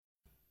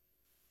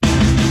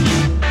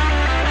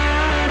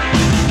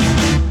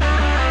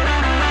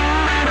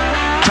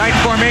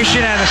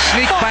separation and a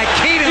sneak by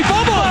Keenum.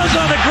 Falls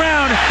on the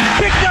ground,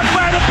 picked up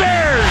by the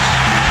Bears.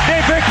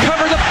 They've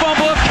recovered the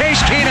fumble of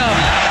Case Keenum.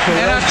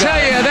 And I'll tell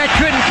you, that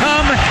couldn't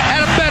come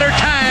at a better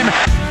time.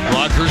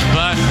 Rodgers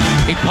back.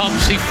 He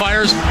pumps, he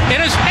fires. It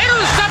is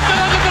intercepted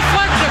on the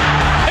deflection.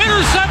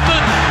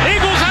 Intercepted.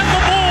 Eagles have the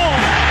ball.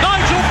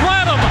 Nigel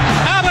Bradham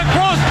out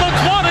across the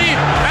 20,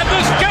 and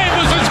this game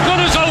is as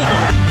good as over.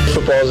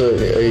 Football's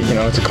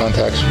it's a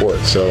contact sport,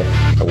 so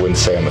I wouldn't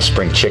say I'm a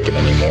spring chicken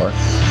anymore.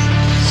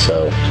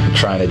 So I'm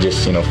trying to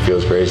just, feel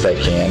as great as I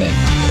can, and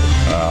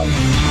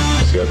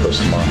see how it goes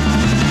tomorrow.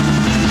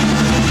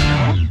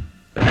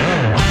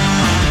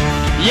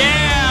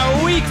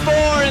 Yeah, week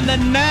 4 in the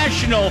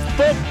National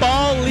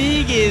Football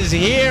League is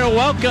here.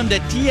 Welcome to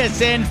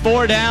TSN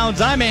 4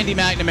 Downs. I'm Andy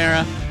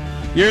McNamara.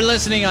 You're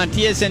listening on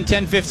TSN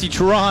 1050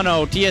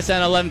 Toronto,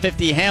 TSN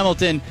 1150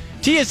 Hamilton,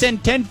 TSN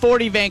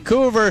 1040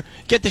 Vancouver.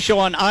 Get the show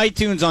on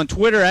iTunes, on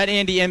Twitter at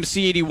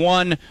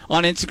AndyMC81,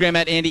 on Instagram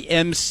at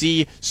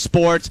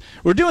AndyMCSports.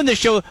 We're doing this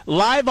show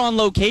live on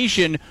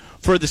location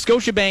for the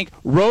Scotiabank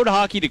Road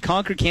Hockey to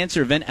Conquer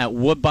Cancer event at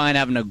Woodbine.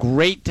 Having a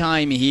great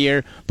time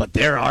here, but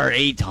there are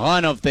a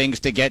ton of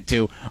things to get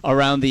to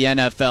around the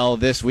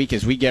NFL this week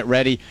as we get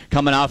ready,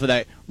 coming off of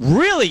that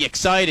really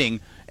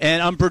exciting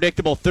and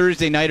unpredictable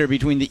Thursday nighter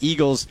between the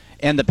Eagles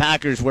and the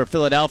Packers where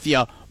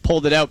Philadelphia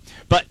pulled it out.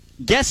 But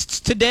guests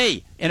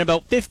today, in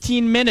about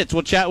 15 minutes,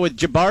 we'll chat with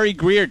Jabari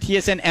Greer,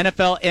 TSN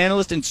NFL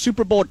analyst and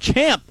Super Bowl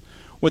champ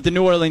with the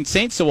New Orleans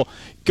Saints. So we'll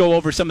go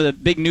over some of the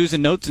big news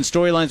and notes and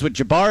storylines with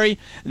Jabari.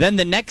 Then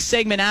the next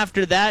segment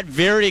after that,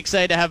 very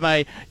excited to have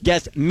my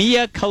guest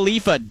Mia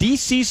Khalifa,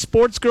 DC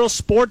Sports Girl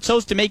sports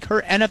host, to make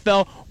her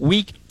NFL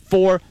Week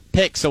 4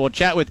 pick. So we'll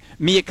chat with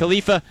Mia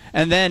Khalifa,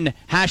 and then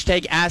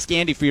hashtag Ask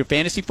Andy for your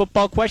fantasy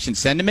football questions.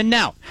 Send them in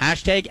now.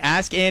 Hashtag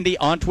Ask Andy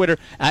on Twitter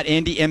at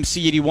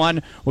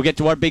AndyMC81. We'll get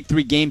to our big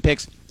 3 game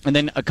picks, and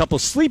then a couple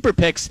sleeper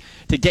picks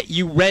to get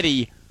you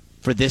ready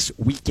for this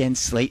weekend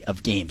slate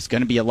of games.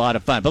 Going to be a lot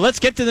of fun. But let's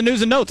get to the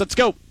news and notes. Let's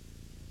go.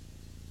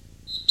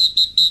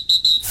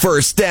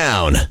 First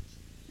down.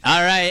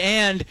 All right,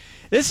 and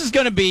this is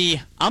going to be,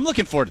 I'm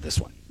looking forward to this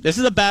one. This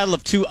is a battle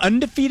of 2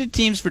 undefeated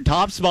teams for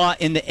top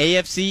spot in the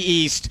AFC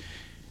East.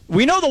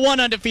 We know the one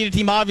undefeated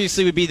team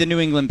obviously would be the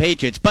New England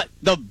Patriots, but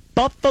the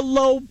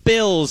Buffalo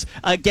Bills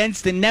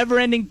against the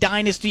never-ending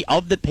dynasty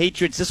of the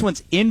Patriots. This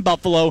one's in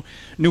Buffalo.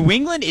 New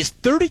England is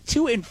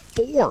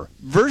 32-4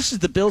 versus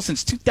the Bills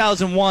since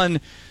 2001.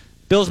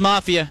 Bills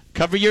Mafia,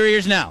 cover your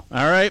ears now.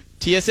 All right,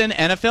 TSN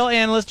NFL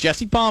analyst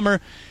Jesse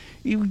Palmer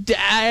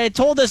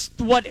told us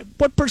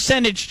what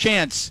percentage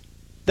chance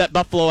that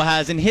Buffalo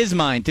has in his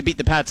mind to beat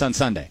the Pats on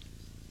Sunday.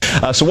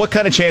 So what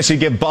kind of chance do you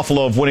give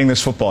Buffalo of winning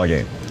this football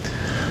game?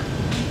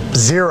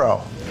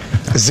 0%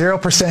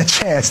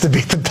 chance to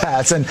beat the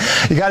Pats. And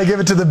you got to give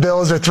it to the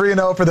Bills. They're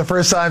 3-0 for the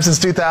first time since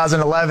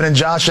 2011, and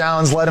Josh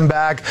Allen's led them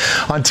back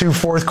on 2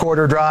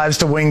 fourth-quarter drives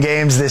to win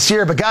games this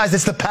year. But, guys,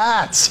 it's the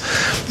Pats.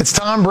 It's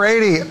Tom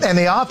Brady and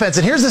the offense.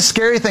 And here's the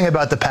scary thing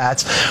about the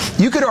Pats.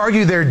 You could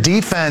argue their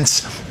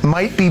defense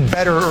might be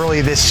better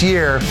early this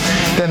year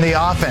than the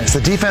offense.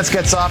 The defense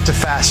gets off to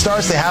fast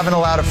starts. They haven't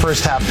allowed a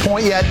first-half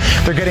point yet.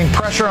 They're getting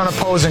pressure on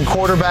opposing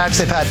quarterbacks.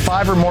 They've had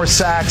 5 or more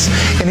sacks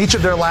in each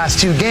of their last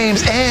 2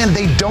 games, and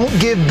they don't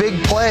give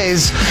big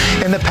plays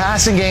in the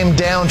passing game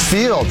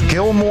downfield.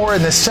 Gilmore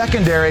in the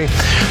secondary,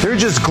 they're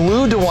just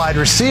glued to wide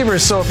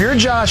receivers. So if you're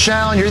Josh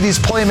Allen, you're these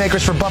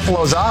playmakers for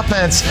Buffalo's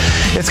offense,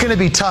 it's going to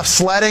be tough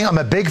sledding. I'm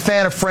a big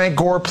fan of Frank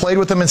Gore, played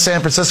with him in San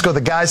Francisco. The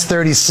guy's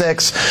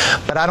 36,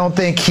 but I don't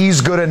think he's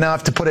good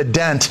enough to put a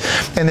dent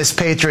in this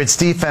Patriots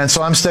defense.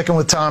 So I'm sticking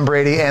with Tom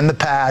Brady and the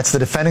Pats, the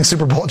defending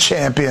Super Bowl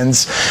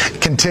champions,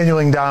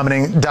 continuing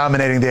dominating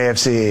the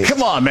AFC.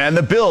 Come on, man.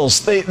 The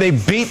Bills, they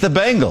beat the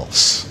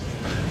Bengals.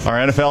 Our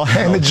NFL analyst.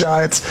 And the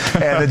Giants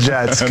and the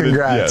Jets.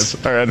 Congrats.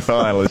 Yes, our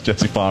NFL analyst,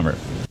 Jesse Palmer.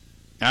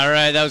 All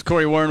right, that was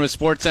Corey Warren with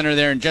SportsCenter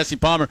there and Jesse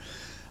Palmer.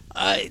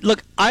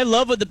 Look, I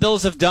love what the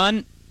Bills have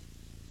done.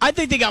 I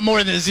think they got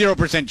more than a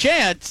 0%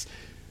 chance,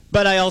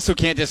 but I also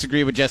can't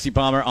disagree with Jesse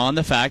Palmer on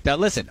the fact that,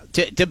 listen,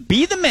 to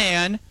be the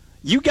man,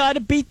 you got to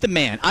beat the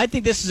man. I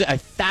think this is a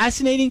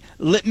fascinating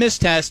litmus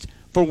test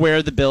for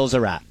where the Bills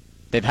are at.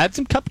 They've had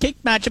some cupcake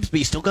matchups, but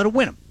you still got to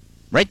win them,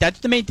 right? That's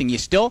the main thing. You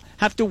still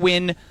have to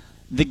win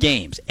the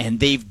games, and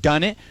they've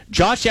done it.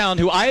 Josh Allen,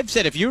 who I have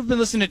said, if you've been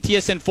listening to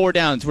TSN 4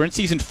 Downs, we're in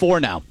season 4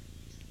 now.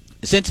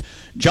 Since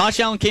Josh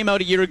Allen came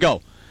out a year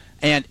ago,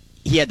 and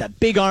he had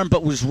that big arm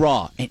but was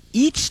raw, and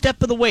each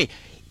step of the way,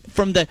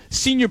 from the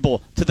Senior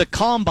Bowl to the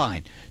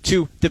Combine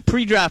to the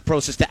pre-draft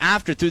process to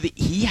after,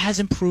 he has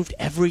improved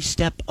every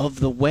step of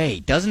the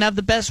way. Doesn't have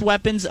the best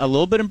weapons, a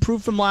little bit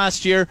improved from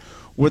last year.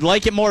 Would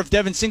like it more if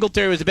Devin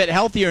Singletary was a bit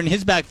healthier in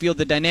his backfield,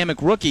 the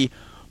dynamic rookie.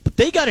 But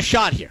they got a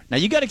shot here. Now,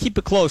 you got to keep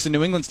it close, and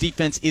New England's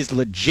defense is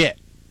legit.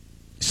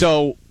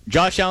 So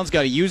Josh Allen's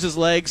got to use his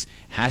legs,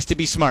 has to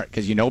be smart,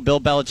 because you know Bill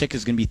Belichick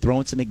is going to be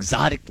throwing some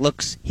exotic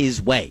looks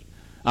his way.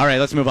 All right,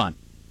 let's move on.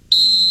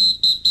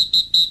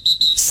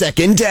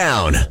 Second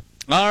down.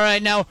 All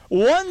right, now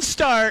one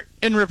start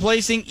in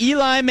replacing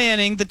Eli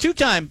Manning, the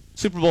 2-time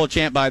Super Bowl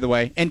champ, by the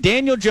way. And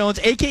Daniel Jones,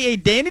 a.k.a.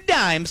 Danny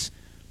Dimes,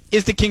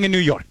 is the king of New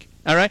York.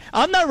 All right?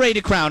 I'm not ready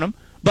to crown him,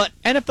 but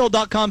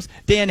NFL.com's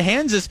Dan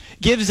Hanzus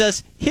gives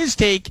us his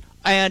take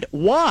and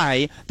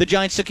why the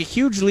Giants took a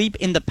huge leap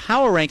in the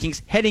power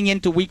rankings heading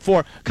into Week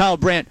 4. Kyle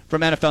Brandt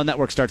from NFL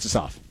Network starts us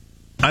off.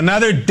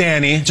 Another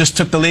Danny just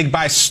took the league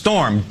by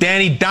storm.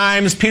 Danny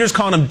Dimes. Peter's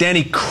calling him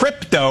Danny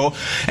Crypto.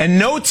 And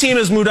no team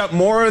has moved up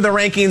more of the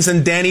rankings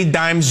than Danny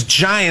Dimes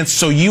Giants.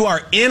 So you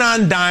are in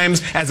on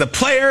Dimes as a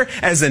player,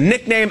 as a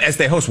nickname, as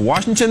they host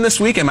Washington this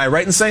week. Am I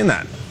right in saying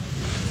that?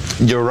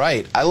 You're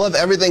right. I love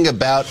everything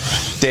about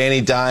Danny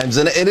Dimes,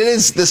 and it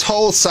is, this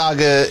whole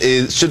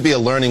saga should be a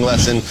learning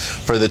lesson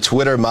for the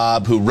Twitter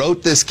mob who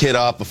wrote this kid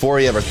off before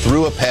he ever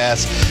threw a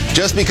pass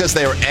just because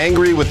they were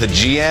angry with the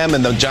GM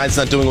and the Giants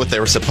not doing what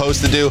they were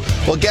supposed to do.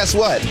 Well, guess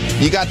what?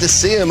 You got to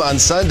see him on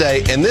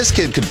Sunday, and this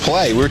kid could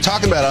play. We were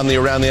talking about it on the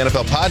Around the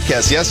NFL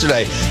podcast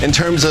yesterday in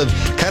terms of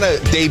kind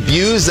of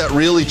debuts that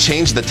really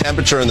changed the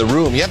temperature in the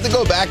room. You have to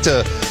go back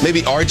to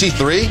maybe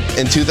RG3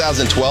 in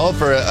 2012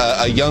 for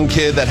a young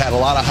kid that had a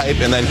lot of hype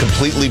and then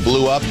completely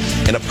blew up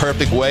in a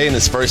perfect way in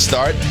his first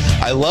start.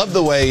 I love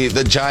the way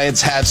the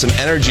Giants have some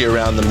energy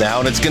around them now,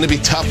 and it's going to be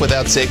tough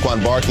without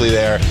Saquon Barkley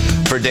there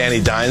for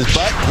Danny Dimes.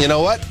 But you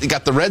know what? You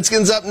got the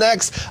Redskins up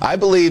next. I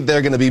believe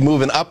they're going to be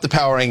moving up the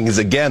power rankings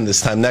again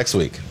this time next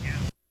week.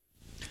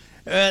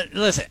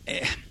 Listen,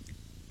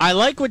 I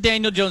like what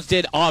Daniel Jones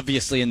did,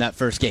 obviously, in that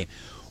first game.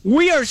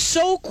 We are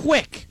so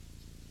quick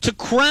to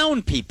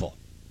crown people.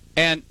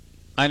 And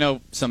I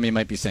know some of you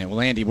might be saying, well,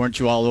 Andy, weren't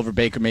you all over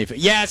Baker Mayfield?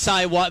 Yes,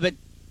 I was, but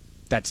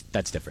that's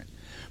different.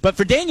 But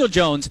for Daniel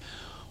Jones,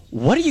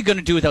 what are you going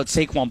to do without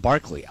Saquon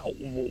Barkley?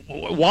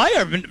 Why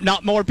are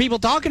not more people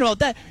talking about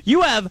that?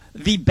 You have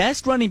the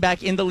best running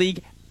back in the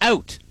league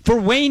out for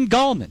Wayne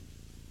Gallman.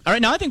 All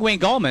right, now I think Wayne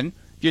Gallman,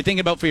 if you're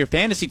thinking about for your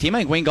fantasy team, I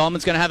think Wayne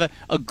Gallman's going to have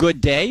a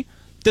good day.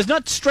 Does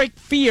not strike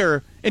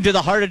fear into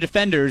the heart of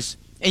defenders,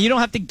 and you don't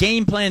have to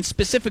game plan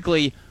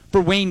specifically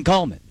for Wayne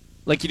Gallman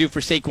like you do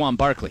for Saquon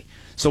Barkley.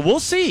 So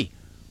we'll see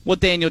what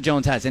Daniel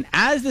Jones has. And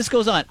as this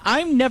goes on,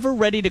 I'm never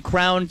ready to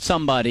crown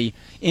somebody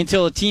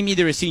until a team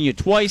either has seen you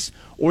twice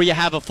or you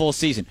have a full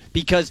season.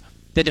 Because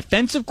the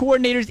defensive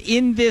coordinators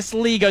in this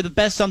league are the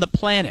best on the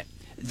planet.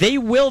 They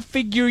will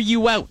figure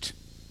you out.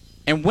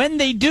 And when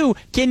they do,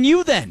 can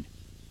you then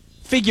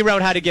figure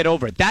out how to get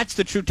over it? That's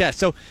the true test.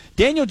 So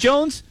Daniel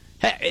Jones,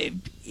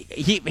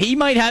 he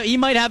might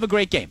have a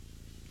great game.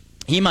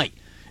 He might.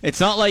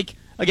 It's not like,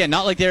 again,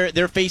 not like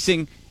they're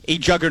facing a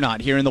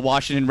juggernaut here in the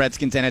Washington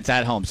Redskins, and it's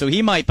at home. So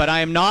he might, but I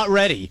am not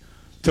ready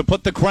to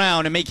put the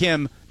crown and make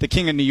him the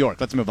king of New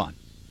York. Let's move on.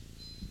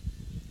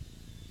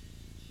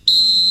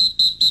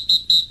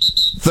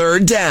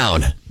 Third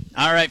down.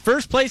 All right,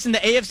 first place in the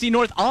AFC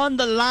North on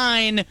the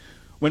line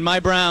when my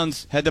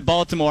Browns head to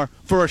Baltimore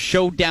for a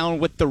showdown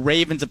with the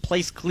Ravens, a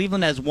place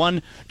Cleveland has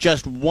won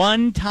just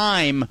one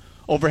time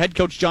over head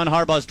coach John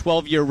Harbaugh's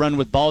 12-year run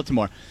with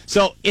Baltimore.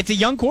 So it's a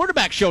young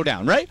quarterback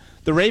showdown, right?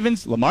 The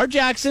Ravens, Lamar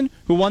Jackson,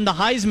 who won the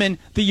Heisman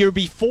the year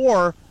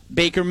before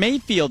Baker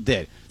Mayfield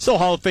did. So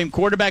Hall of Fame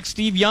quarterback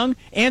Steve Young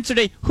answered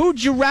a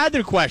who'd you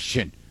rather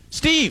question.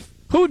 Steve,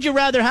 who'd you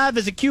rather have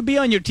as a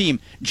QB on your team,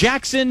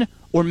 Jackson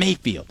or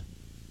Mayfield?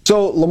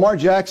 So Lamar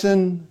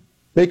Jackson,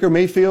 Baker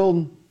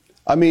Mayfield,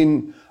 I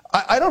mean,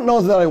 I don't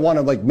know that I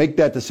want to make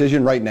that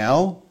decision right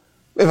now.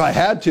 If I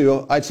had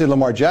to, I'd say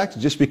Lamar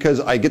Jackson just because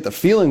I get the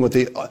feeling with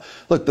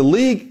the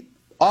league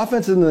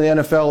offense in the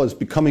NFL is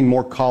becoming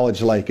more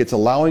college-like. It's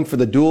allowing for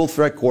the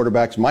dual-threat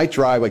quarterbacks. My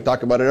tribe, I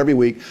talk about it every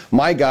week,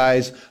 my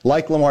guys,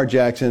 like Lamar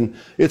Jackson,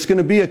 it's going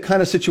to be a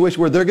kind of situation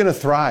where they're going to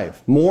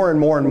thrive more and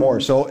more and more.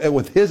 So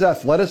with his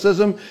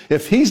athleticism,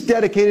 if he's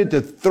dedicated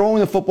to throwing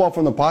the football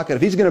from the pocket,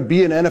 if he's going to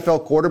be an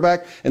NFL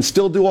quarterback and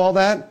still do all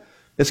that,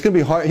 it's going to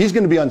be hard. He's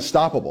going to be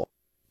unstoppable.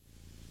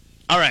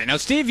 All right. Now,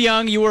 Steve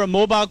Young, you were a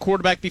mobile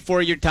quarterback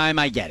before your time.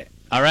 I get it.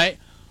 All right?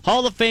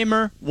 Hall of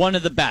Famer, one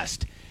of the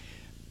best.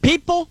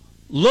 People...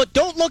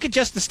 don't look at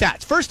just the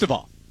stats. First of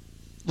all,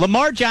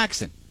 Lamar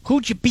Jackson,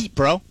 who'd you beat,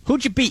 bro?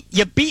 Who'd you beat?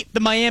 You beat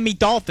the Miami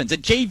Dolphins, a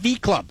JV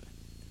club,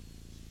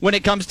 when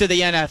it comes to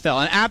the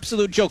NFL. An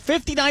absolute joke.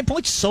 59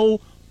 points,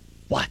 so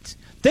what?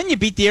 Then you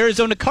beat the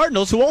Arizona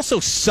Cardinals, who also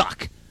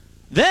suck.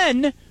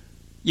 Then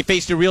you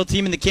faced a real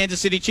team in the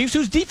Kansas City Chiefs,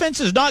 whose defense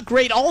is not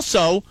great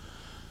also,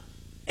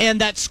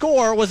 and that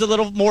score was a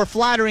little more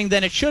flattering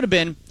than it should have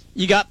been.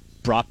 You got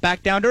brought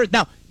back down to earth.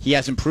 Now, he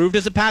has improved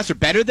as a passer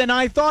better than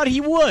I thought he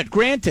would,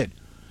 granted.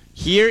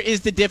 Here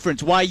is the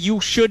difference. Why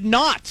you should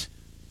not,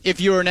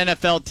 if you're an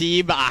NFL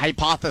team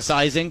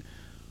hypothesizing,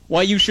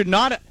 why you should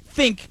not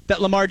think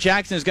that Lamar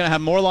Jackson is going to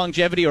have more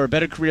longevity or a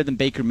better career than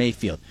Baker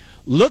Mayfield.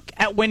 Look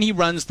at when he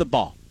runs the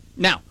ball.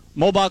 Now,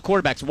 mobile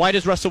quarterbacks, why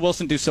does Russell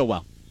Wilson do so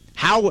well?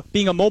 How,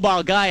 being a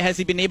mobile guy, has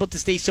he been able to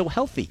stay so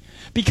healthy?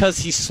 Because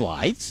he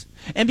slides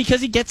and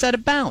because he gets out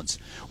of bounds.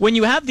 When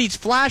you have these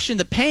flash in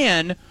the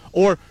pan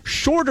or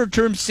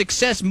shorter-term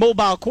success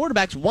mobile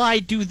quarterbacks, why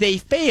do they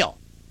fail?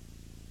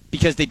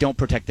 Because they don't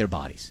protect their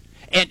bodies.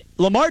 And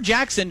Lamar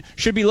Jackson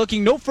should be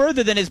looking no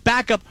further than his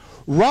backup,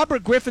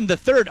 Robert Griffin III,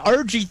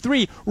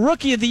 RG3,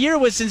 Rookie of the Year,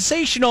 was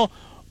sensational,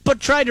 but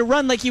tried to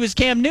run like he was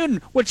Cam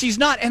Newton, which he's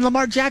not. And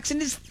Lamar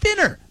Jackson is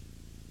thinner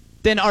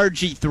than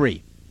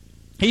RG3.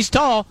 He's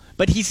tall,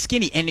 but he's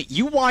skinny. And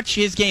you watch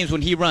his games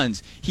when he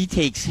runs. He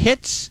takes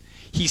hits.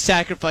 He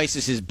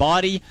sacrifices his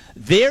body.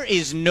 There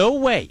is no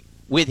way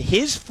with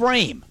his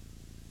frame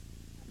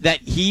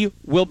that he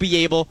will be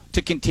able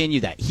to continue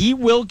that. He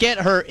will get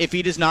hurt if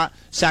he does not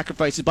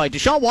sacrifice his body.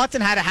 Deshaun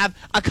Watson had to have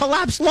a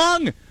collapsed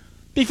lung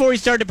before he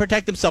started to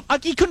protect himself.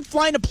 He couldn't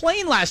fly in a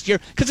plane last year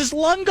because his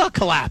lung got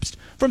collapsed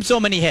from so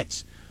many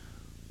hits.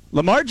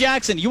 Lamar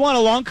Jackson, you want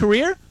a long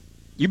career?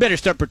 You better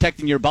start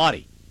protecting your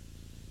body.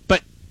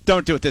 But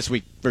don't do it this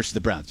week versus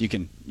the Browns. You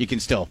can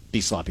still be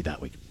sloppy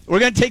that week. We're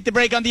going to take the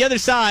break. On the other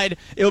side,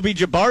 it'll be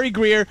Jabari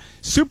Greer,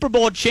 Super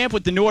Bowl champ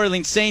with the New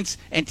Orleans Saints,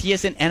 and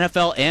TSN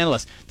NFL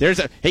analyst.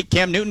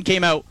 Cam Newton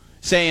came out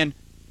saying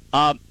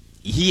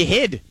he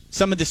hid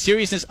some of the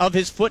seriousness of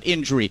his foot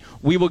injury.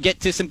 We will get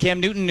to some Cam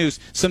Newton news,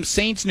 some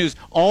Saints news,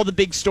 all the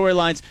big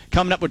storylines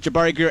coming up with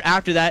Jabari Greer.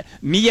 After that,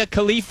 Mia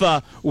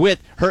Khalifa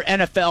with her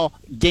NFL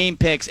game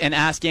picks and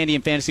Ask Andy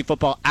in Fantasy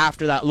Football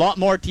after that. A lot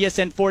more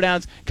TSN 4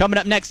 Downs coming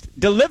up next,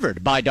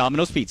 delivered by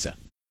Domino's Pizza.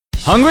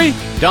 Hungry?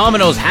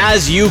 Domino's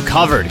has you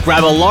covered.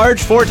 Grab a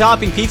large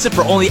 4-topping pizza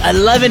for only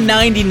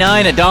 $11.99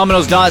 at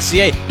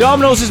Domino's.ca.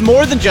 Domino's is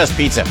more than just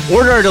pizza.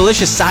 Order our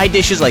delicious side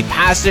dishes like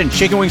pasta and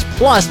chicken wings.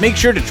 Plus, make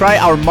sure to try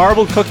our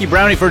marbled cookie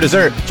brownie for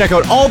dessert. Check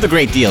out all the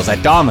great deals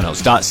at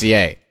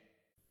Domino's.ca.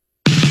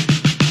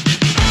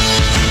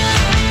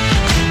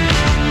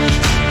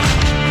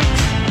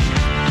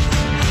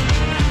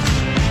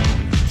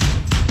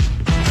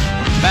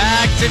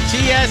 To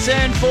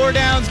TSN 4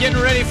 Downs, getting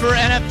ready for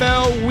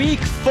NFL Week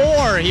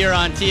 4 here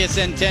on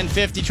TSN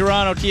 1050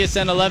 Toronto,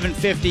 TSN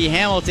 1150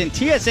 Hamilton,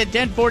 TSN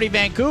 1040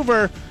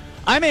 Vancouver.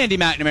 I'm Andy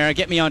McNamara.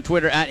 Get me on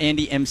Twitter at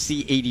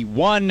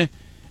AndyMC81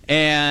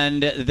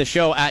 and the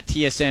show at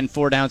TSN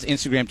 4 Downs,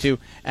 Instagram too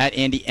at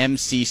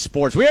AndyMC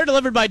Sports. We are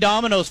delivered by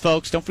Domino's,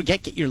 folks. Don't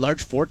forget, get your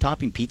large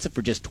 4-topping pizza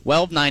for just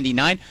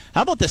 $12.99.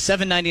 How about the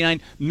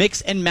 $7.99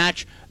 mix and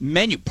match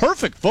menu?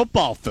 Perfect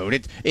football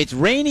food. It's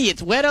rainy,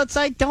 it's wet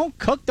outside. Don't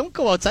cook, don't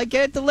go outside.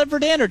 Get it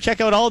delivered in, or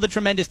check out all the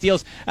tremendous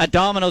deals at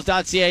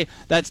Domino's.ca.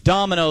 That's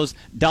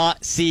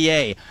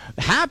Domino's.ca.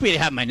 Happy to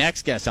have my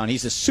next guest on.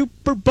 He's a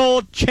Super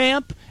Bowl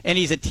champ, and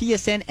he's a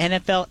TSN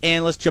NFL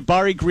analyst.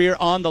 Jabari Greer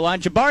on the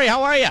line. Jabari,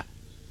 how are you?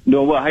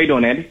 Doing well. How you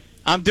doing, Andy?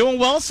 I'm doing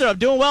well, sir. I'm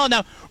doing well.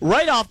 Now,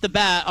 right off the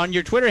bat, on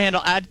your Twitter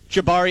handle, at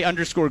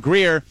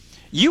Jabari_Greer,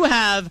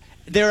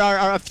 there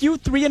are a few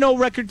 3-0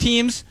 record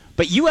teams,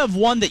 but you have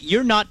one that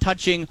you're not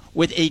touching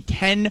with a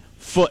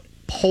 10-foot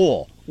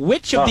pole.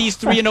 Which of these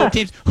 3-0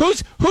 teams?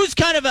 Who's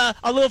kind of a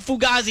little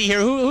fugazi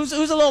here? Who's a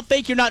little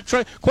fake you're not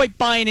quite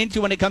buying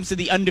into when it comes to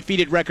the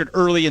undefeated record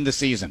early in the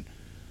season?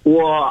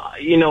 Well,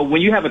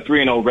 when you have a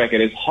 3-0 record,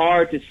 it's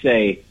hard to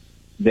say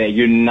that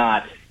you're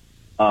not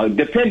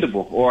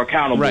dependable or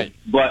accountable. Right.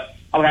 But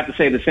I would have to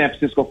say the San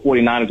Francisco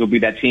 49ers will be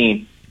that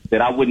team that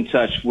I wouldn't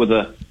touch with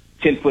a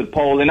 10-foot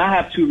pole. And I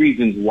have two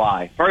reasons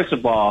why. First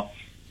of all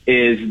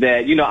is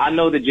that, I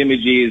know that Jimmy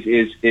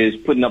G is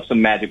putting up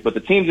some magic, but the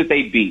teams that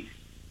they beat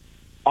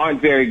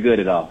aren't very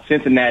good at all.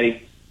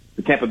 Cincinnati,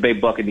 the Tampa Bay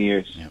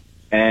Buccaneers,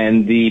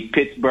 and the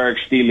Pittsburgh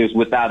Steelers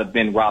without a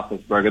Ben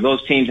Roethlisberger.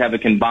 Those teams have a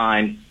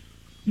combined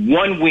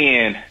one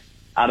win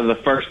out of the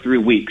first 3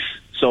 weeks.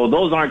 So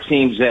those aren't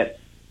teams that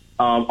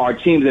are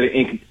teams that are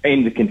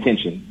in the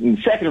contention. And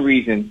the second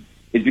reason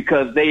is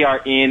because they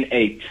are in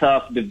a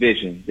tough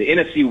division, the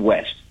NFC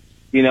West,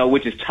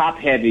 which is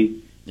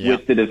top-heavy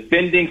with the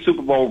defending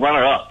Super Bowl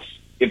runner-ups.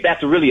 If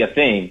that's really a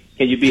thing,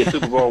 can you be a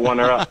Super Bowl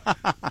runner-up?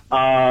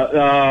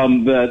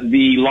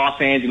 The Los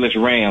Angeles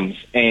Rams.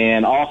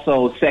 And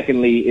also,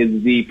 secondly,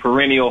 is the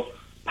perennial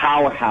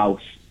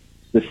powerhouse,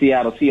 the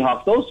Seattle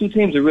Seahawks. Those two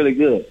teams are really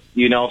good,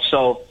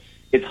 So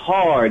it's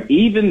hard,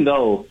 even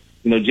though,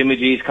 Jimmy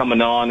G's coming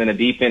on and the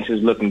defense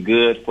is looking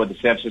good for the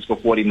San Francisco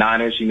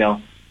 49ers,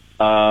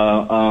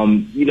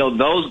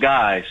 those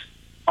guys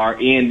are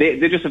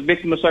they're just a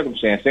victim of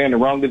circumstance. They're in the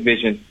wrong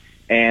division,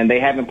 and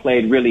they haven't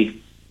played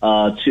really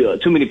too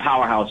many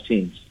powerhouse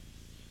teams.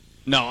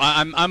 No,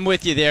 I'm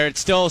with you there. It's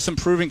still some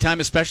proving time,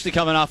 especially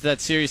coming off of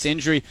that serious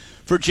injury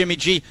for Jimmy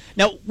G.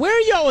 Now, where are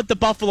you at with the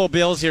Buffalo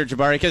Bills here,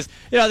 Jabari? Because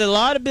there are a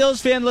lot of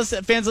Bills fans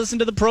listen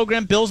to the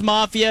program. Bills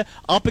Mafia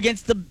up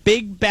against the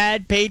big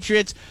bad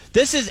Patriots.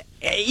 This is,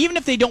 even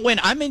if they don't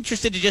win, I'm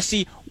interested to just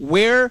see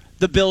where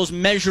the Bills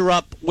measure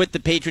up with the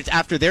Patriots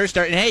after their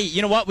start. And hey,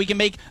 you know what? We can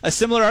make a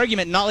similar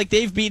argument, not like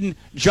they've beaten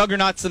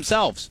juggernauts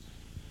themselves.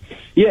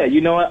 Yeah,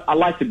 you know what? I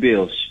like the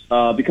Bills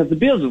because the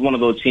Bills is one of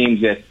those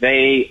teams that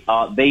they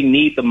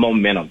need the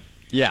momentum.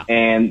 Yeah,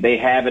 and they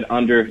have it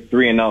under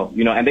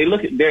 3-0. And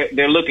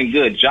they're looking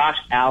good. Josh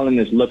Allen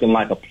is looking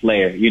like a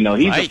player. He's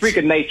a freak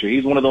of nature.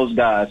 He's one of those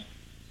guys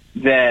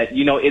that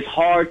it's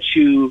hard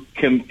to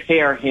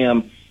compare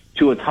him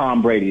to a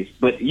Tom Brady,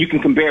 but you can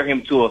compare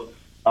him to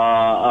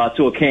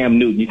a Cam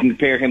Newton. You can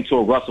compare him to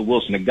a Russell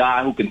Wilson, a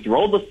guy who can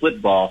throw the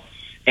football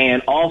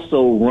and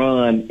also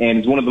run, and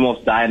is one of the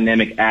most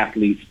dynamic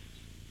athletes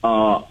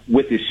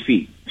with his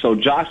feet. So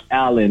Josh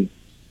Allen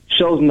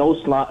shows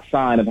no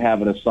sign of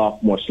having a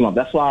sophomore slump.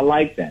 That's why I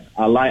like that.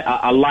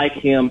 I like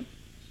him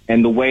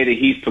and the way that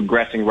he's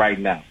progressing right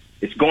now.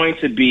 It's going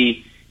to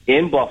be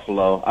in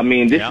Buffalo. I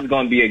mean, this is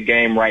going to be a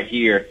game right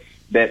here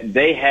that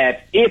they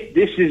have. If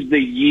this is the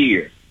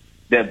year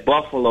that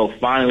Buffalo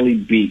finally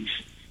beats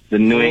the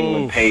New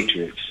England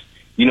Patriots,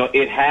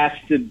 it has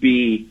to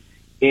be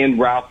in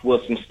Ralph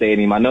Wilson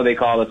Stadium. I know they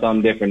call it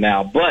something different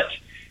now, but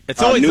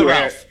it's always the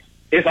Ralph.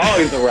 It's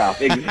always the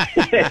Ralph.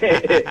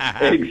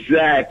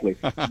 Exactly.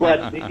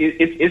 But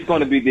it's going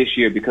to be this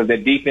year because their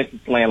defense is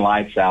playing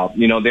lights out.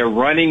 Their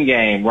running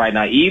game right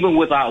now, even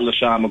without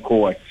LaShawn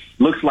McCoy,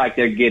 looks like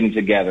they're getting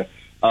together.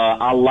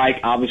 I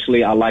like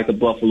the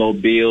Buffalo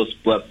Bills,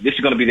 but this is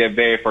going to be their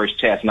very first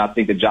test, and I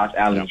think that Josh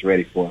Allen is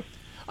ready for it.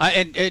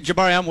 And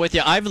Jabari, I'm with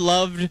you. I've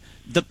loved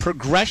the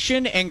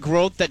progression and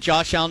growth that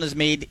Josh Allen has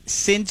made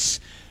since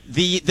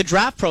the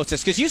draft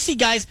process, because you see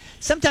guys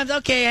sometimes,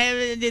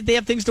 they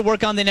have things to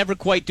work on, they never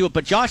quite do it,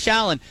 but Josh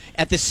Allen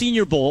at the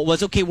Senior Bowl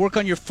was, work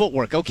on your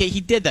footwork. Okay,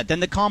 he did that.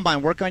 Then the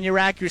Combine, work on your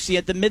accuracy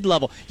at the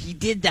mid-level. He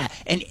did that.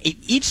 And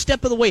each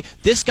step of the way,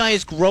 this guy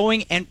is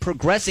growing and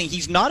progressing.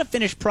 He's not a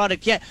finished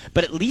product yet,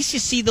 but at least you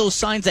see those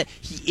signs that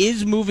he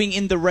is moving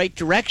in the right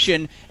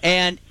direction.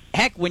 And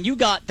heck, when you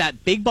got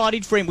that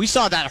big-bodied frame, we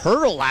saw that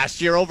hurdle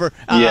last year over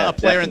a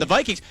player in the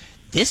Vikings.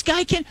 This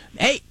guy can,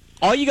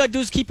 all you got to do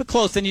is keep it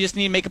close, then you just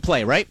need to make a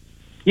play, right?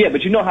 Yeah,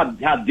 but you know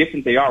how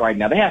different they are right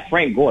now. They have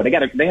Frank Gore. They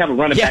have a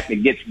running back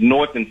that gets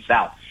north and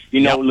south.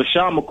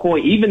 LaShawn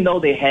McCoy, even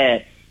though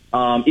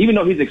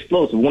he's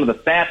explosive, one of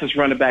the fastest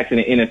running backs in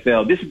the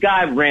NFL, this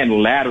guy ran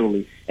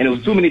laterally, and it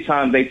was too many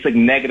times they took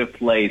negative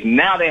plays.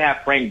 Now they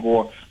have Frank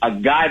Gore, a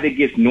guy that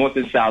gets north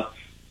and south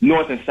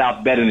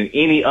better than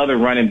any other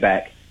running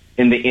back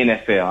in the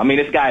NFL. I mean,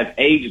 this guy is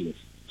ageless.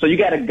 So you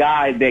got a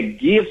guy that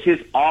gives his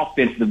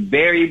offense the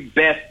very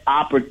best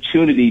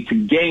opportunity to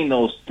gain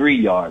those 3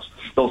 yards,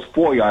 those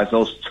 4 yards,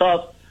 those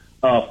tough,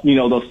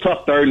 those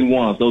tough 3rd and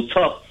 1s, those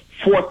tough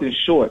 4th and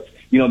shorts.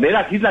 He's not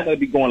going to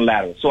be going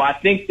lateral. So I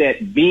think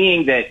that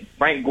being that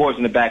Frank Gore's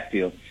in the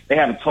backfield, they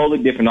have a totally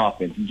different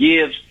offense.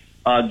 Gives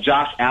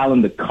Josh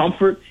Allen the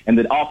comfort and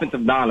the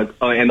offensive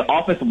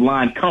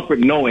line comfort,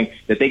 knowing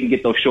that they can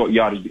get those short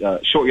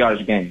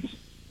yardage gains.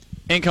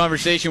 In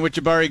conversation with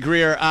Jabari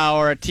Greer,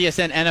 our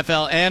TSN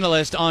NFL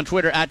analyst on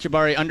Twitter at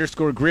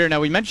Jabari_Greer. Now,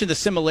 we mentioned the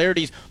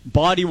similarities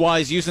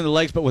body-wise using the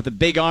legs, but with a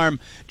big arm,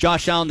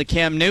 Josh Allen to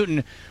Cam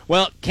Newton.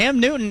 Well, Cam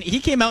Newton,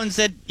 he came out and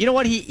said, you know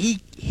what,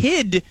 he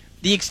hid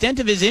the extent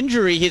of his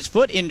injury, his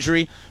foot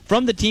injury,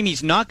 from the team.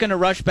 He's not going to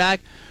rush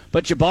back.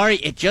 But Jabari,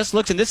 it just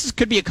looks, and this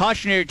could be a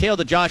cautionary tale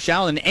to Josh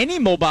Allen, any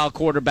mobile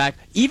quarterback,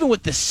 even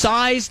with the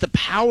size, the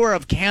power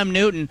of Cam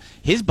Newton,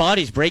 his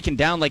body's breaking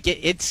down. Like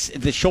it's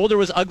the shoulder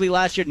was ugly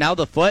last year, now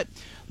the foot.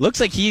 Looks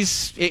like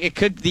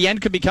the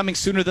end could be coming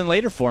sooner than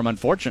later for him,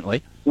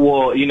 unfortunately.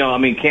 Well,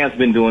 Cam's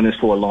been doing this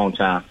for a long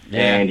time,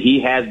 and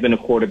he has been a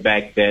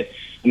quarterback that,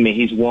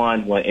 he's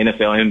won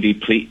NFL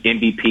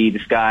MVP.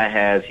 This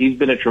guy he's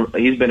been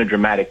a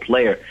dramatic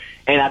player.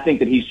 And I think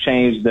that he's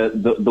changed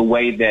the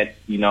way that,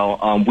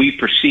 we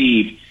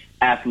perceive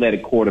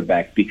athletic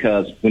quarterback,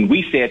 because when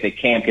we said that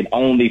Cam can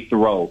only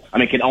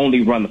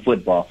run the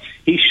football,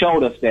 he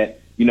showed us that,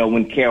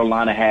 when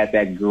Carolina had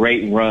that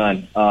great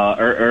run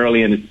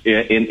early in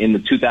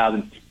the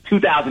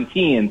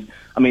 2010s,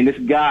 this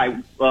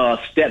guy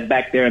stepped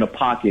back there in the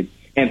pocket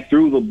and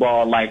threw the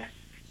ball like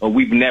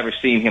we've never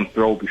seen him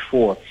throw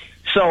before.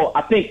 So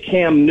I think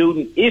Cam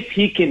Newton, if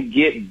he can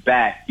get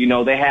back,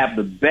 they have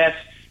the best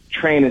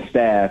training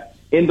staff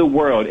in the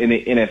world in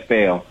the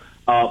NFL,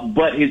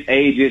 but his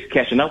age is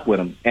catching up with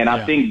him. And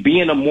I think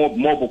being a more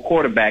mobile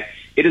quarterback,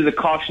 it is a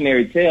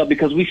cautionary tale,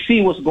 because we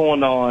see what's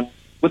going on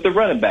with the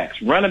running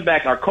backs.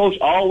 Our coach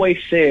always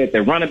said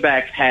that running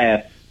backs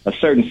have a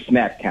certain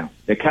snap count.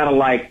 They're kind of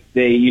like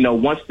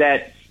once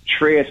that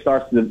tread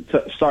starts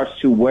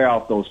to wear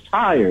off those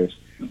tires,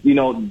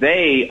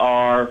 they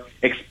are,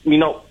 it's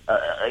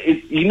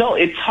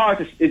hard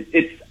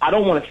to, I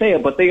don't want to say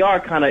it, but they are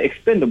kind of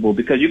expendable,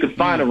 because you can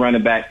find a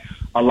running back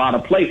a lot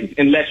of places,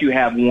 unless you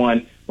have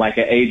one like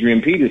an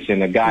Adrian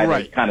Peterson, a guy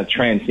that kind of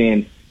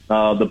transcends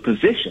the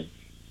position.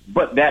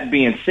 But that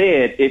being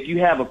said, if you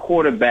have a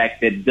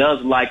quarterback that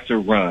does like to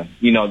run,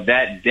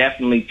 that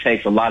definitely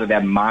takes a lot of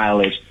that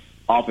mileage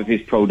off of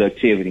his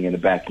productivity in the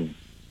back end.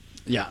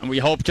 Yeah, and we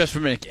hope just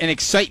from an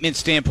excitement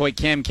standpoint,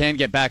 Cam can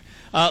get back.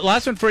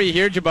 Last one for you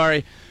here,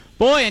 Jabari.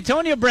 Boy,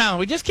 Antonio Brown,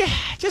 we just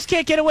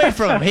can't get away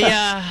from him. He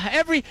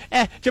Jabari,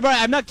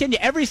 I'm not kidding you.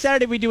 Every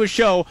Saturday we do a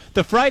show.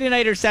 The Friday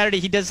night or Saturday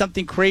he does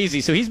something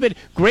crazy. So he's been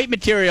great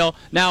material.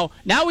 Now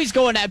he's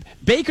going at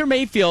Baker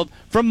Mayfield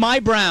from my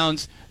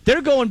Browns.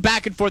 They're going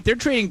back and forth. They're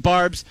trading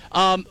barbs.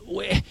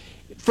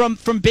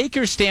 From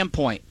Baker's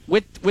standpoint,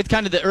 with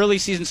kind of the early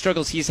season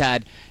struggles he's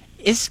had,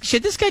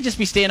 should this guy just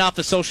be staying off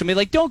of social media?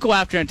 Like, don't go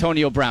after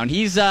Antonio Brown.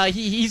 He's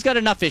got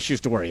enough issues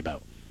to worry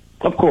about.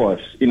 Of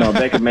course,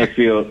 Baker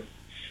Mayfield.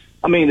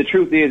 The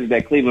truth is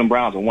that Cleveland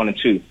Browns are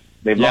 1-2,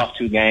 They've lost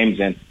 2 games,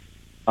 and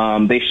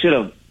they should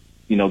have,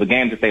 the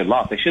games that they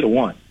lost, they should have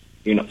won.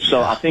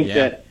 So I think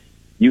that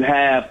you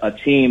have a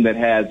team that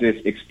has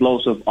this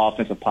explosive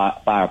offensive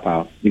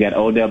firepower. You got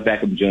Odell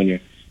Beckham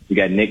Jr., you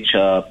got Nick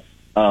Chubb.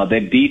 Their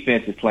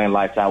defense is playing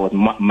lights out with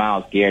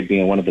Myles Garrett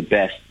being one of the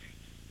best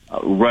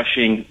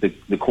rushing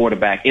the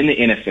quarterback in the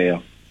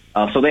NFL.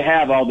 So they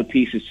have all the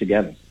pieces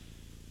together.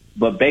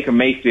 But Baker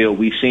Mayfield,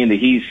 we've seen that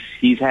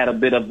he's had a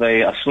bit of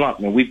a slump,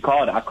 and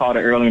I called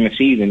it early in the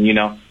season.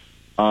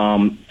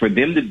 For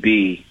them to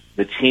be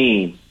the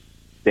team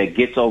that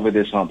gets over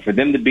this hump, for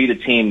them to be the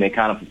team that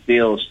kind of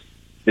fulfills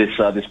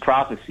this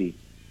prophecy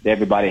that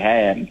everybody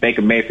had,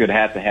 Baker Mayfield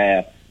has to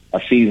have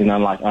a season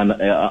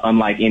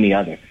unlike any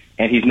other,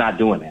 and he's not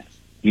doing that.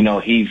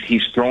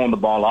 He's throwing the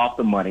ball off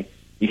the money.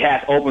 He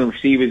has open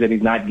receivers that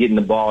he's not getting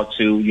the ball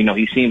to.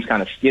 He seems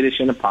kind of skittish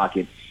in the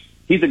pocket.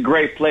 He's a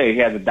great player. He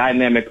has a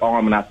dynamic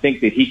arm, and I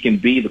think that he can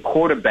be the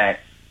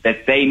quarterback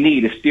that they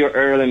need. It's still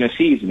early in the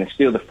season. It's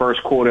still the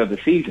first quarter of the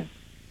season.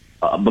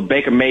 But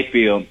Baker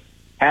Mayfield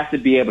has to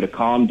be able to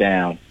calm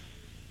down,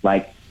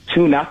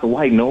 tune out the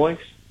white noise.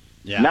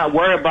 Yeah. Not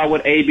worry about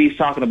what AB's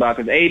talking about,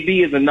 because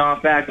AB is a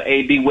non-factor.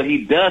 AB, what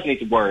he does need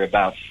to worry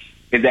about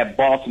is that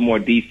Baltimore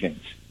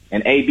defense.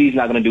 And AB's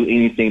not going to do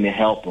anything to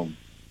help him,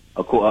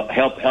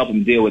 help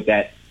him deal with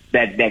that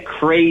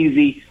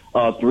crazy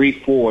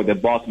 3-4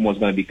 that Baltimore's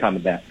going to be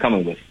coming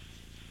with.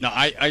 No,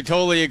 I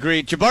totally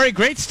agree. Jabari,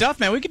 great stuff,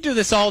 man. We could do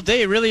this all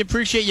day. Really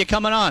appreciate you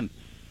coming on.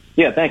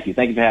 Yeah, thank you.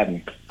 Thank you for having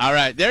me. All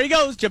right, there he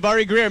goes,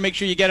 Jabari Greer. Make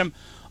sure you get him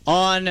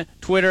on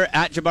Twitter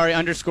at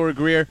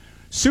Jabari_Greer.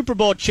 Super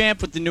Bowl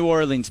champ with the New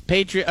Orleans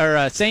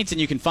Saints, and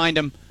you can find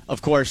him,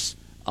 of course,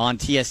 on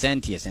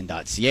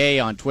tsn.ca,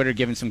 on Twitter,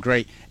 giving some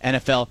great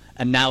NFL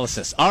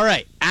analysis. All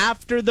right,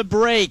 after the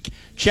break,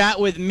 chat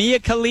with Mia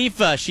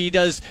Khalifa. She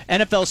does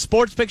NFL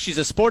sports picks. She's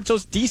a sports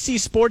host, DC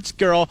sports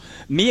girl.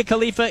 Mia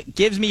Khalifa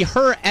gives me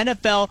her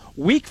NFL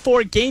Week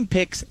 4 game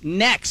picks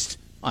next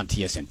on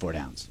TSN 4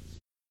 Downs.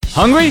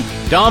 Hungry?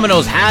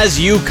 Domino's has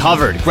you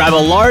covered. Grab a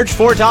large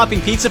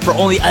 4-topping pizza for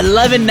only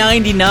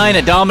 $11.99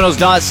 at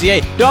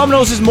Domino's.ca.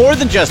 Domino's is more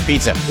than just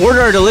pizza.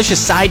 Order our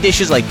delicious side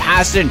dishes like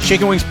pasta and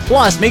chicken wings.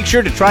 Plus, make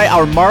sure to try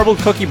our marbled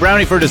cookie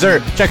brownie for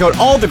dessert. Check out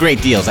all the great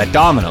deals at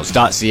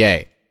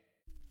Domino's.ca.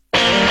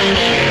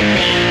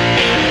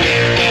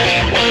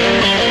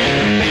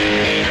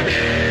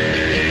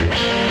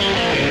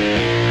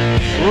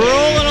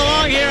 Rolling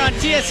along here on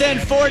TSN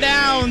 4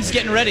 Downs,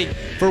 getting ready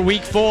for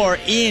Week 4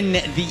 in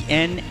the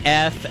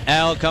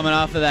NFL, coming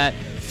off of that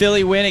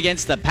Philly win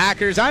against the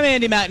Packers. I'm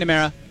Andy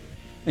McNamara,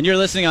 and you're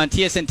listening on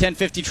TSN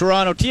 1050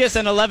 Toronto,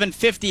 TSN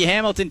 1150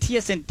 Hamilton,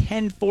 TSN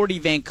 1040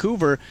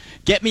 Vancouver.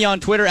 Get me on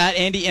Twitter at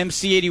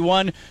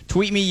AndyMC81.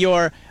 Tweet me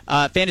your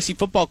fantasy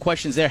football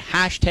questions there.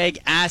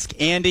 Hashtag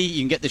AskAndy. You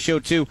can get the show,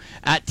 too,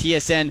 at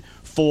TSN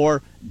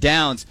 4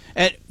 Downs.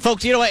 And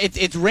folks, you know what?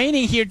 It's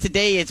raining here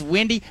today. It's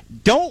windy.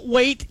 Don't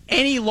wait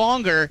any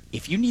longer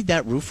if you need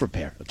that roof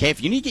repair. Okay,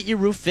 if you need to get your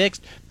roof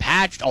fixed,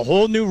 patched, a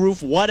whole new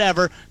roof,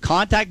 whatever,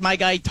 contact my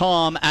guy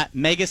Tom at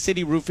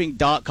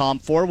megacityroofing.com.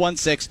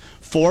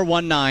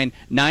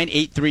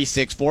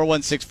 416-419-9836.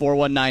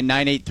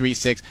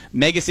 416-419-9836.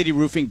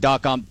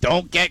 megacityroofing.com.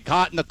 Don't get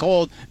caught in the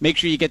cold. Make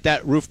sure you get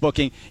that roof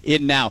booking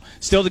in now.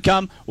 Still to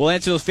come, we'll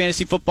answer those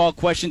fantasy football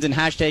questions and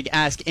hashtag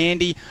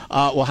AskAndy.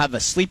 We'll have a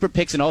sleeper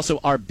picks and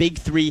also our big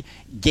 3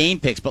 game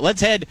picks. But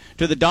let's head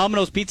to the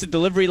Domino's Pizza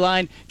delivery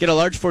line. Get a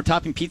large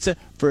 4-topping pizza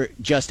for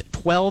just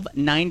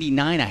 $12.99.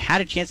 I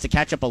had a chance to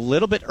catch up a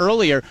little bit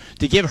earlier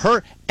to give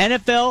her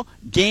NFL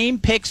game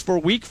picks for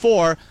Week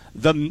 4.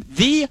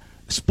 The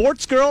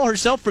sports girl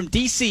herself from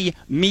D.C.,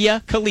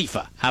 Mia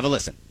Khalifa. Have a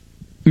listen.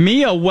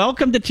 Mia,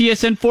 welcome to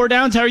TSN 4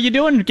 Downs. How are you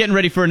doing getting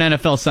ready for an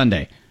NFL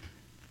Sunday?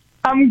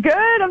 I'm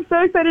good. I'm so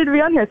excited to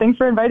be on here. Thanks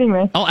for inviting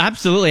me. Oh,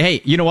 absolutely.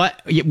 Hey, you know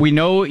what? We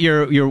know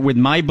you're with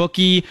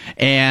MyBookie,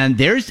 and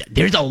there's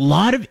a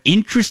lot of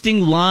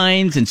interesting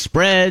lines and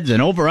spreads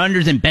and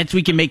over-unders and bets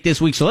we can make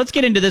this week. So let's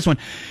get into this one.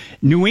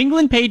 New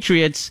England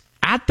Patriots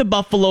at the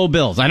Buffalo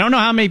Bills. I don't know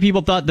how many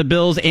people thought the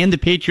Bills and the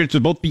Patriots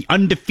would both be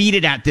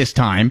undefeated at this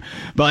time,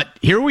 but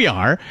here we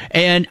are.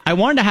 And I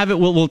wanted to have it,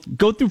 we'll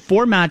go through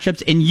 4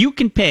 matchups, and you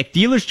can pick,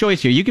 dealer's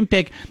choice here, you can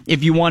pick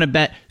if you want to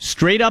bet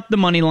straight up the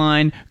money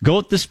line, go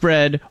with the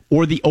spread,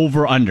 or the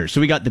over-under. So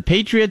we got the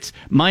Patriots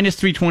minus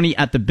 320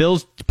 at the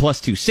Bills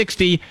plus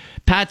 260.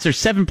 Pats are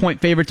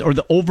 7-point favorites, or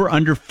the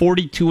over-under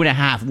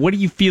 42.5. What are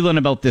you feeling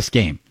about this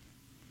game?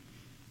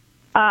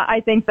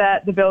 I think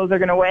that the Bills are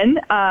going to win.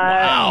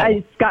 Wow. I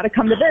just got to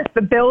come to this.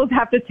 The Bills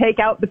have to take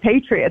out the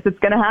Patriots. It's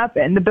going to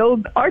happen. The Bills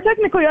are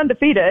technically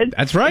undefeated.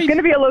 That's right. It's going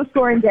to be a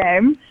low-scoring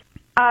game.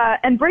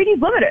 And Brady's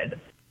limited.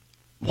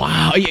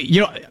 Wow.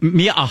 You know,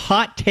 Mia, a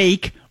hot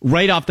take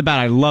right off the bat.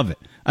 I love it.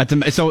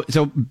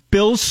 So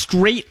Bills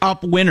straight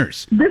up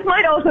winners. This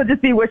might also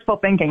just be wishful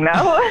thinking,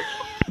 though.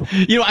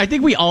 You know, I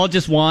think we all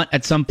just want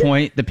at some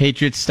point the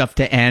Patriots stuff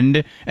to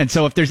end. And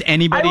so if there's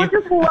anybody, I would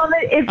just love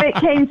it if it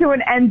came to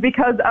an end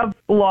because of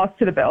loss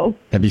to the Bills.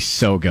 That'd be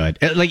so good.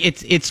 Like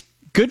it's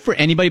good for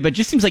anybody, but it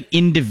just seems like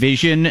in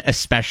division,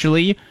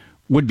 especially,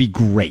 would be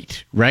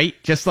great, right?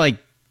 Just like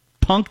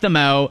punk them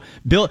out.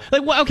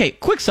 Okay,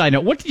 quick side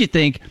note. What did you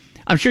think?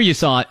 I'm sure you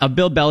saw it, of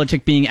Bill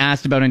Belichick being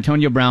asked about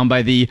Antonio Brown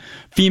by the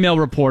female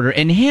reporter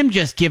and him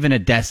just giving a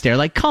death stare.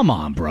 Like, come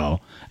on, bro.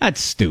 That's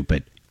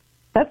stupid.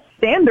 That's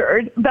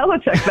standard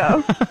Belichick,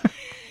 though.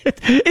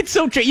 It's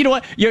so true. You know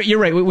what? You're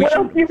right. What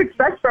else do you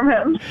expect from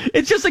him?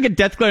 It's just like a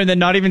death glare and then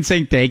not even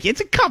saying thank you.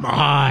 It's come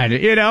on,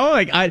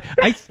 like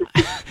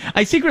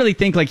I secretly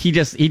think like he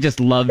just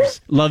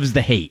loves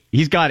the hate.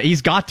 He's got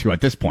to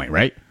at this point,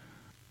 right?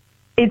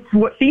 It's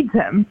what feeds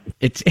him.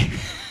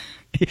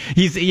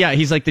 He's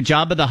like the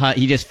Jabba the Hutt.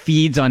 He just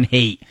feeds on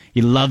hate.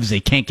 He loves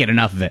it. Can't get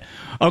enough of it.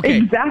 Okay.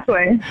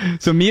 Exactly.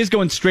 So Mia's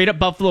going straight up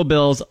Buffalo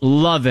Bills.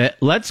 Love it.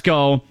 Let's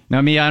go.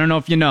 Now, Mia, I don't know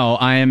if you know,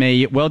 I am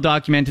a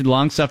well-documented,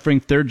 long-suffering,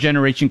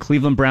 third-generation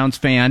Cleveland Browns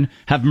fan.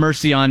 Have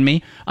mercy on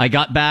me. I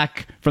got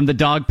back from the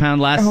dog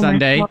pound last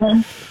Sunday.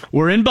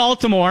 We're in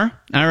Baltimore,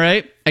 all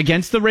right,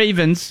 against the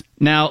Ravens.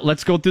 Now,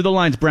 let's go through the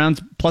lines.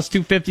 Browns plus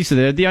 250, so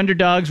they're the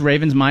underdogs.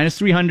 Ravens minus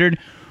 300.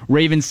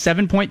 Ravens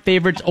 7-point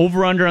favorites.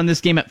 Over-under on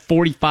this game at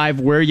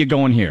 45. Where are you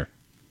going here?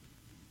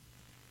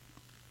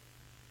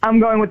 I'm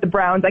going with the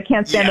Browns. I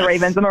can't stand the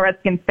Ravens. I'm a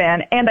Redskins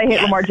fan, and I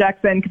hate Lamar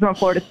Jackson because I'm a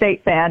Florida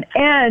State fan,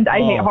 and I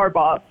hate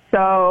Harbaugh.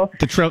 So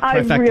I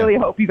really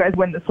hope you guys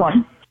win this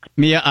one.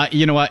 Mia,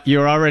 you know what?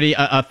 You're already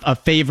a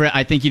favorite.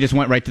 I think you just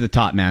went right to the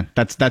top, man.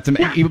 That's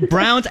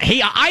Browns.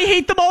 Hey, I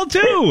hate them all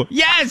too.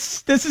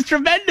 Yes, this is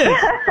tremendous.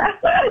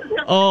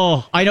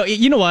 Oh, I know.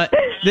 You know what?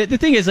 The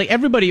thing is, like,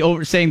 everybody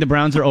saying the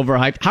Browns are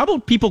overhyped. How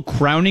about people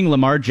crowning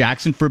Lamar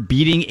Jackson for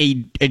beating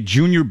a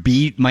junior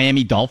B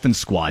Miami Dolphins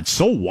squad?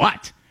 So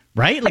what?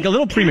 Right? Like a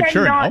little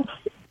premature, no?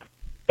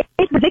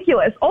 It's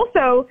ridiculous.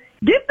 Also,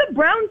 give the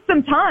Browns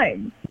some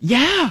time.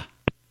 Yeah,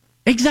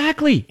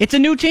 exactly. It's a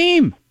new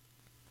team.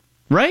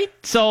 Right?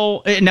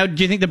 So, now,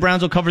 do you think the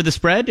Browns will cover the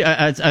spread?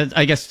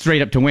 I guess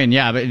straight up to win,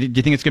 yeah. But do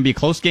you think it's going to be a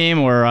close game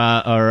or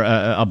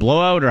a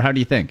blowout, or how do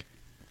you think?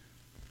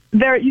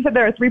 You said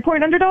they're a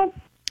 3-point underdog?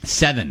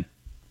 7.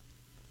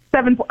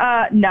 7.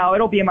 No,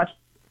 it'll be a much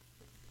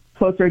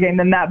closer game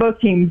than that. Both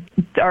teams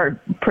are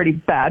pretty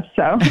bad,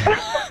 so.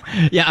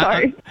 Yeah,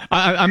 sorry.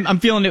 I'm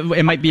feeling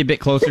it might be a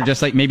bit closer,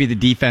 just like maybe the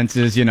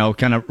defenses,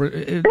 kind of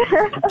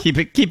keep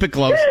it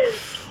close.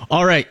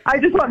 All right. I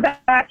just want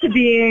that to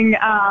being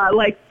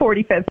like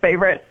 45th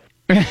favorite.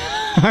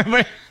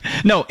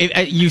 No,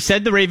 you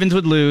said the Ravens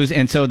would lose,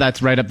 and so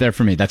that's right up there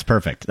for me. That's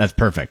perfect.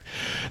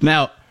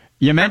 Now,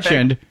 you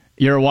mentioned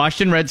you're a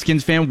Washington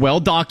Redskins fan, well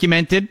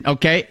documented.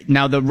 Okay.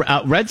 Now the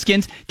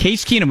Redskins,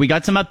 Case Keenum, we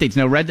got some updates.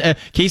 Now,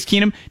 Case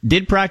Keenum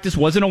did practice,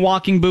 wasn't a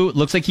walking boot.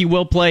 Looks like he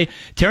will play.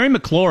 Terry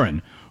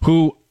McLaurin,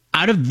 who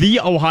out of the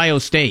Ohio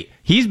State,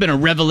 he's been a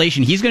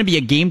revelation. He's going to be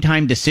a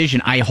game-time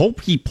decision. I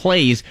hope he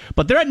plays,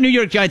 but they're at New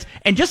York Giants.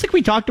 And just like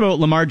we talked about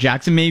Lamar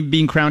Jackson maybe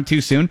being crowned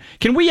too soon,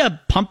 can we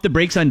pump the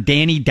brakes on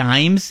Danny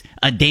Dimes,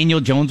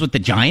 Daniel Jones with the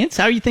Giants?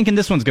 How are you thinking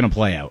this one's going to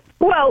play out?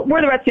 Well,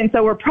 we're the Redskins,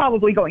 so we're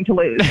probably going to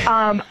lose.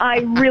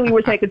 I really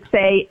wish I could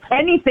say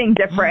anything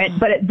different,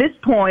 but at this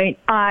point,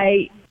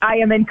 I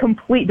am in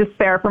complete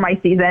despair for my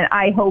season.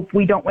 I hope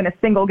we don't win a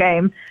single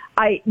game.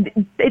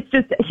 It's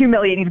just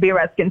humiliating to be a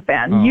Redskins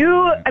fan.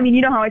 You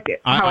know how I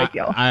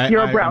feel.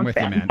 You're a Browns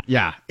fan. You, man.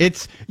 Yeah.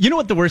 It's, you know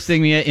what the worst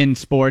thing in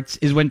sports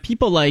is when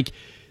people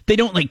they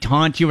don't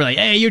taunt you or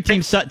hey, your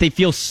team sucks. They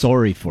feel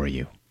sorry for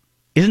you.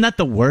 Isn't that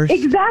the worst?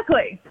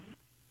 Exactly.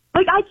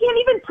 I can't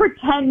even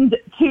pretend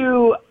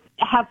to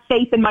have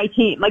faith in my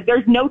team.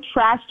 There's no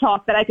trash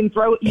talk that I can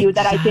throw at you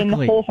that I can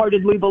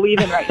wholeheartedly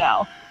believe in right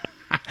now.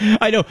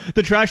 I know.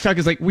 The trash talk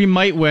is we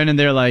might win, and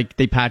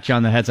they pat you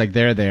on the head. It's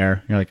they're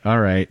there. You're all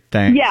right,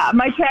 thanks. Yeah,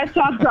 my trash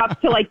talk drops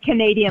to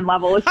Canadian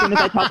level as soon as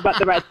I talk about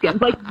the Redskins.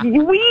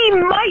 We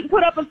might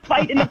put up a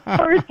fight in the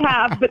first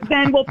half, but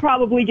then we'll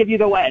probably give you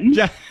the win.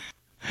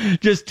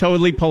 Just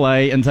totally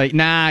polite and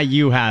nah,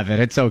 you have it.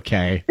 It's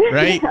okay.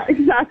 Right? Yeah,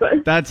 exactly.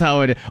 That's how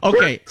it is.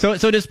 Okay, so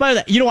despite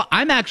that, you know what?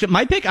 I'm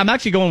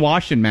actually going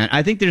Washington, man.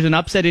 I think there's an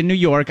upset in New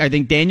York. I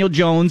think Daniel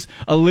Jones,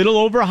 a little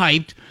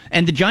overhyped,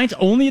 and the Giants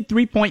only a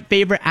 3-point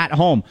favorite at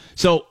home.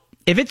 So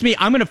if it's me,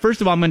 I'm going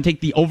to take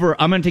the over.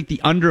 I'm going to take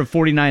the under of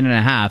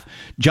 49.5.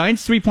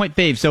 Giants 3-point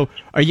fave. So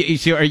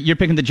you're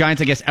picking the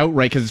Giants, I guess,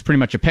 outright because it's pretty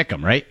much a pick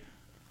 'em, right?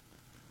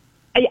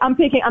 I'm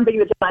picking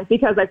the Giants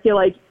because I feel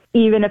like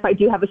even if I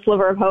do have a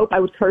sliver of hope, I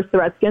would curse the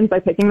Redskins by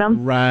picking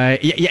them.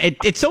 Right. Yeah.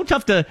 It's so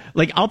tough to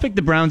I'll pick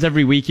the Browns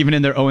every week, even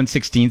in their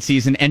 0-16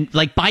 season. And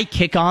by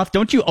kickoff,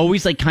 don't you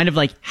always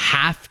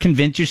half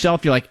convince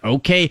yourself? You're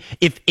okay,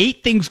 if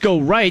 8 things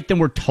go right, then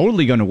we're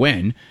totally going to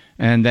win.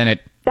 And then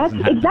that's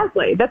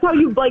exactly. That's how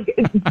you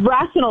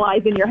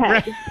rationalize in your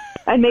head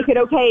and make it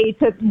okay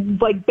to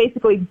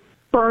basically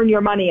burn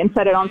your money and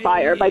set it on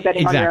fire by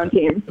betting on your own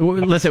team.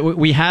 Listen,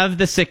 we have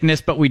the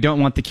sickness, but we don't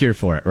want the cure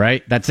for it,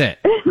 right? That's it.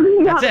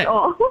 Not at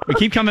all. We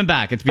keep coming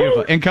back. It's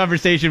beautiful. In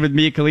conversation with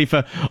Mia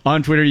Khalifa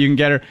on Twitter. You can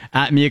get her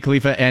at Mia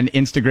Khalifa and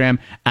Instagram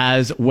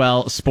as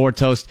well.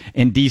 Sports host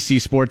and DC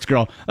Sports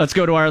Girl. Let's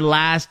go to our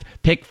last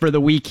pick for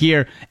the week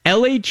here.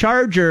 LA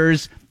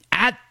Chargers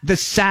at the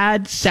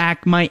sad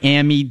sack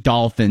Miami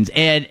Dolphins.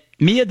 And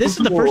Mia, this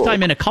is the first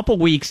time in a couple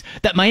weeks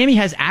that Miami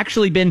has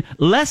actually been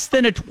less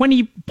than a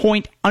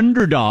 20-point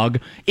underdog.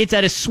 It's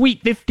at a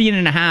sweet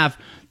 15.5.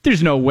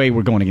 There's no way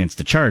we're going against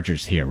the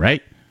Chargers here,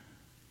 right?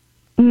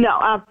 No,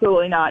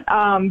 absolutely not.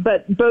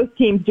 But both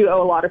teams do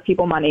owe a lot of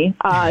people money.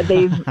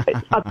 They've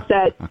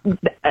upset.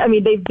 I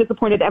mean, they've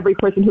disappointed every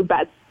person who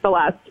bets the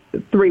last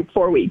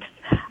 3-4 weeks.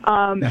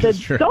 The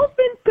true.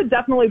 Dolphins could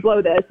definitely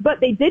blow this, but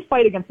they did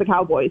fight against the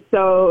Cowboys.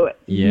 So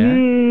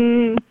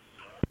yeah.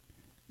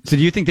 So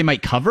do you think they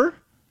might cover?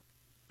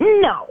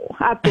 No,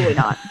 absolutely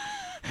not.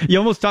 You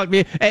almost talked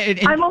me.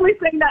 I'm only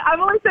saying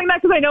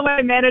that because I know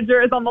my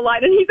manager is on the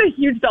line and he's a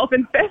huge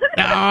Dolphins fan.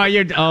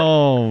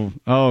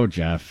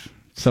 Jeff.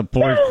 So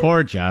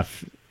poor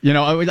Jeff. You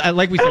know,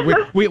 like we said,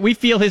 we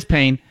feel his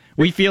pain.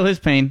 We feel his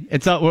pain.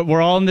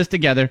 We're all in this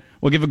together.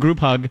 We'll give a group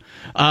hug.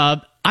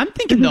 I'm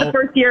thinking this is the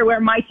first year where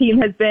my team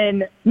has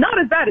been not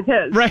as bad as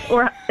his, right,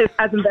 or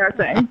as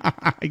embarrassing.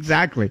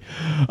 Exactly.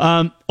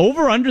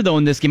 Over under though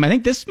in this game, I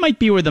think this might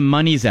be where the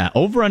money's at.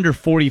 Over under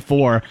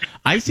 44.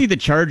 I see the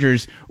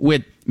Chargers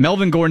with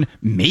Melvin Gordon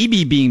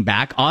maybe being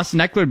back, Austin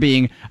Eckler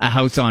being a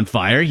house on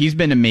fire. He's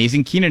been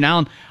amazing. Keenan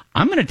Allen.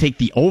 I'm going to take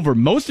the over.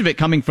 Most of it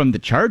coming from the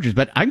Chargers,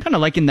 but I'm kind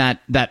of liking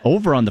that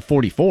over on the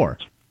 44.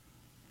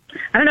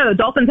 I don't know. The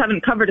Dolphins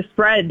haven't covered a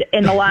spread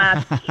in the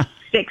last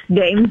 6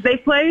 games they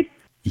played.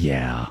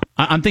 Yeah,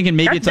 I'm thinking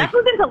maybe that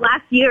was into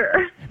last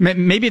year.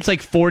 Maybe it's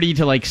like 40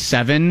 to like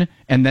 7,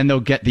 and then they'll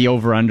get the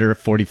over under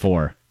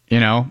 44. You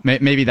know,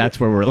 maybe that's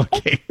where we're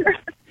looking.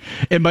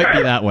 It might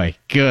be that way.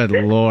 Good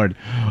Lord.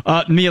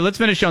 Mia, let's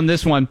finish on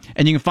this one.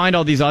 And you can find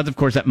all these odds, of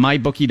course, at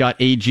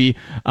mybookie.ag.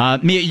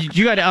 Mia,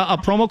 you got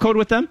a promo code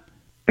with them?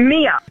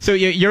 Mia. So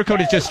your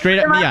code is just straight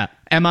up Mia.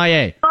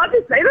 M-I-A. I'll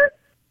just say this?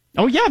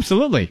 Oh, yeah,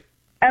 absolutely.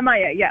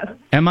 MIA, yes.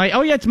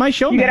 Oh, yeah, it's my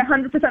show, You man. get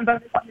 100%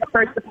 bonus on your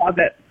first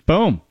deposit.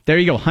 Boom. There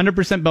you go.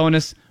 100%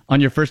 bonus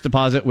on your first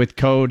deposit with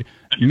code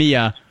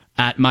Mia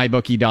at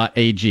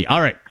mybookie.ag.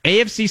 All right.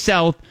 AFC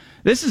South.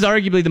 This is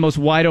arguably the most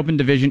wide-open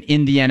division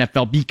in the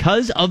NFL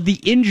because of the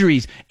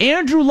injuries.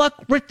 Andrew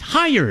Luck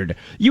retired.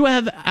 You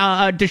have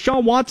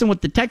Deshaun Watson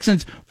with the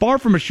Texans, far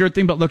from a sure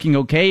thing, but looking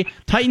okay.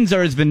 Titans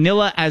are as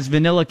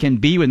vanilla can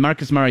be with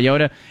Marcus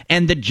Mariota.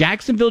 And the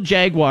Jacksonville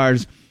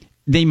Jaguars,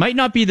 they might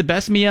not be the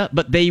best, Mia,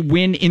 but they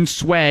win in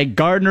swag.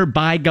 Gardner,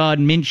 by God,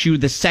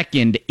 Minshew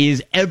II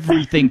is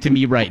everything to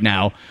me right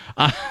now.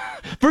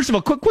 First of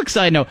all, quick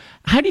side note.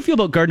 How do you feel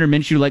about Gardner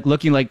Minshew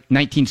looking like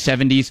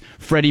 1970s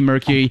Freddie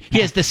Mercury?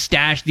 He has the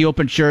stash, the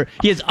open shirt.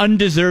 He has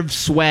undeserved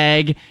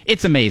swag.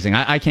 It's amazing.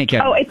 I can't get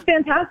it. Oh, it's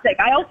fantastic.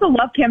 I also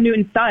love Cam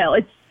Newton's style.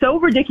 It's so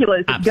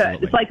ridiculous. It's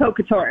good. It's like haute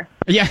couture.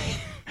 Yeah.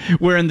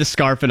 Wearing the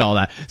scarf and all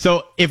that.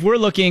 So if we're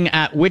looking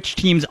at which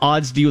team's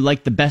odds do you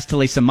like the best to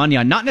lay some money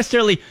on, not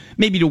necessarily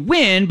maybe to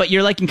win, but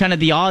you're liking kind of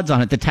the odds on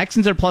it. The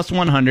Texans are plus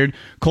 100,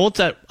 Colts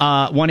at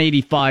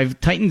 185,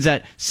 Titans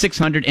at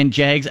 600, and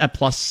Jags at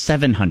plus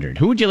 700.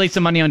 Who would you lay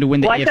some money on to win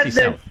the AFC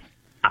South?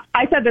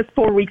 I said this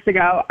 4 weeks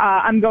ago.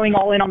 I'm going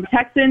all in on the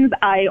Texans.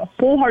 I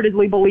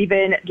wholeheartedly believe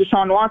in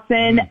Deshaun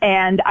Watson,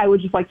 and I would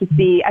just like to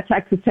see a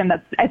Texas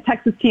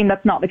team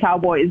that's not the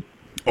Cowboys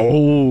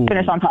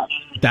finish on top.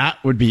 That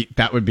would be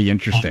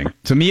interesting.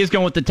 So Mia's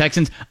going with the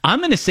Texans. I'm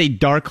going to say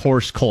dark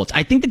horse Colts.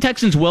 I think the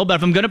Texans will, but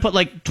if I'm going to put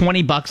like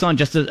 $20 on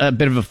just a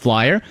bit of a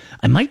flyer,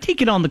 I might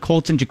take it on the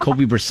Colts and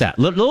Jacoby Brissett.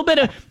 A little bit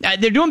of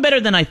they're doing better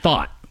than I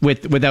thought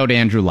without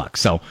Andrew Luck.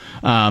 So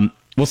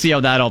we'll see how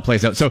that all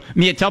plays out. So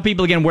Mia, tell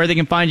people again where they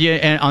can find you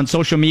on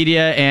social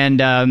media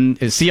and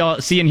see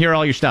and hear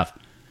all your stuff.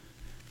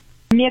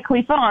 Mia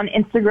Khalifa on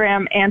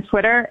Instagram and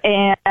Twitter,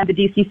 and the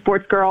DC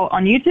Sports Girl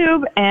on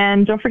YouTube.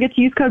 And don't forget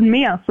to use code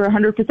Mia for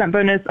 100%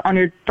 bonus on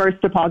your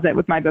first deposit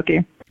with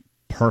MyBookie.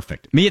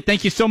 Perfect. Mia,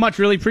 thank you so much.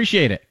 Really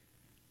appreciate it.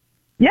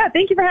 Yeah,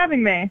 thank you for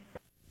having me.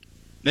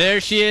 There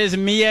she is,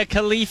 Mia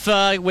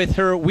Khalifa, with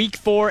her Week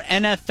 4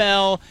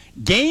 NFL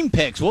game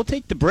picks. We'll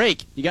take the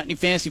break. You got any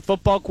fantasy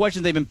football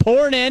questions? They've been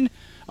pouring in.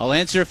 I'll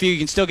answer a few. You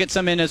can still get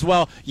some in as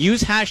well.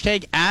 Use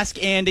hashtag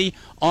AskAndy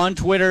on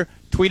Twitter.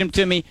 Tweet them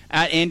to me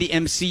at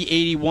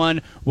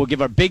AndyMC81. We'll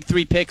give our big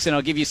 3 picks, and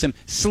I'll give you some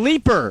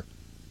sleeper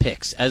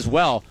picks as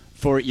well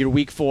for your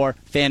Week 4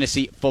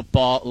 fantasy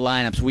football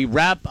lineups. We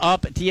wrap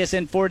up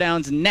TSN 4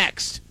 Downs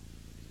next.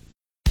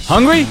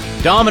 Hungry?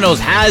 Domino's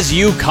has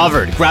you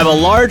covered. Grab a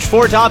large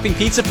 4-topping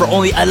pizza for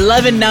only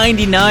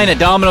 $11.99 at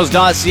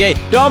Domino's.ca.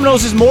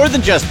 Domino's is more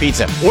than just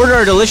pizza. Order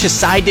our delicious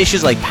side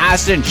dishes like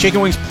pasta and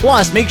chicken wings.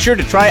 Plus, make sure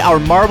to try our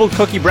marbled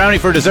cookie brownie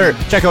for dessert.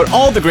 Check out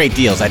all the great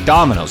deals at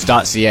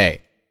Domino's.ca.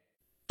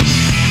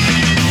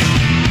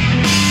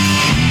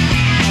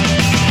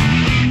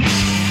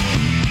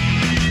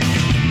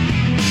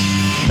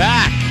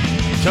 Back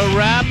to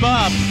wrap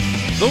up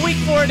the Week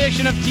 4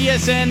 edition of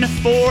TSN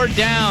 4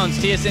 Downs.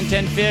 TSN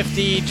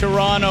 1050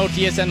 Toronto,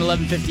 TSN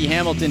 1150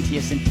 Hamilton,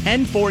 TSN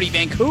 1040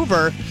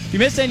 Vancouver. If you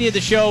missed any of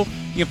the show,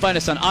 you can find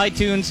us on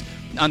iTunes,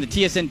 on the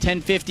TSN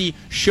 1050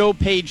 show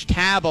page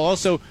tab. I'll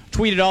also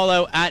tweet it all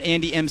out at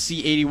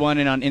AndyMC81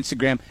 and on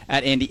Instagram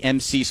at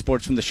AndyMC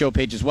Sports from the show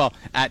page as well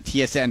at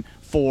TSN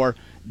 4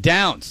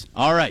 Downs.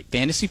 All right,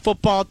 fantasy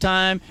football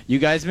time. You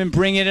guys have been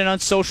bringing it on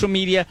social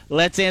media.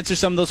 Let's answer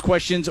some of those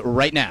questions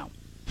right now.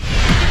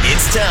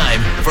 It's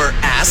time for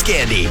Ask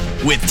Andy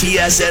with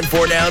TSN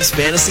 4 Downs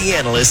fantasy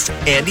analyst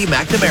Andy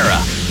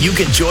McNamara. You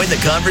can join the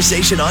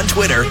conversation on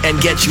Twitter and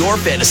get your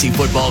fantasy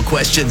football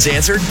questions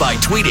answered by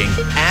tweeting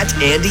at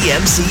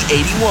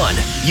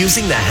AndyMC81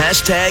 using the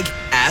hashtag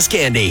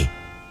AskAndy.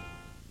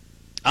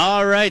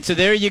 All right, so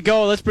there you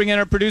go. Let's bring in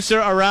our producer,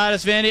 Arad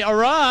Asvandi.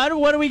 Arad,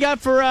 what do we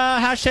got for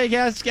hashtag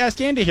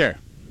Ask Andy here?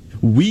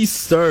 We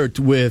start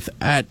with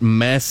at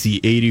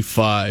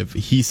Massey85.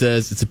 He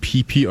says it's a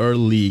PPR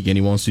league and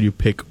he wants you to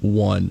pick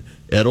one.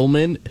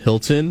 Edelman,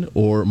 Hilton,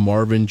 or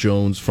Marvin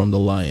Jones from the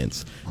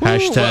Lions.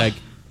 Hashtag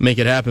make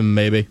it happen,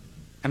 baby.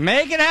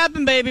 Make it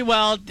happen, baby.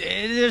 Well,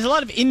 there's a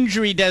lot of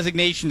injury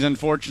designations,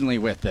 unfortunately,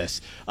 with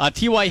this.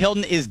 T.Y.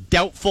 Hilton is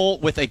doubtful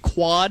with a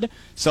quad,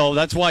 so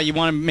that's why you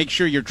want to make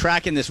sure you're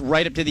tracking this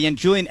right up to the end.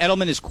 Julian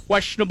Edelman is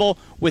questionable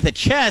with a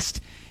chest,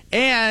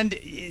 and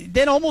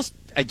then almost,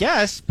 I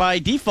guess, by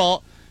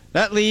default,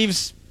 that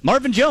leaves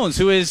Marvin Jones,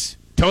 who is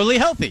totally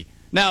healthy.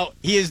 Now,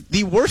 he is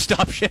the worst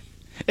option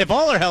if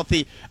all are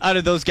healthy out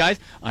of those guys.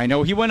 I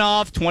know he went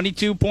off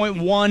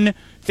 22.1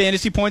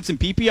 fantasy points in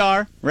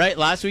PPR, right,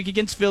 last week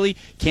against Philly.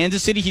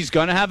 Kansas City, he's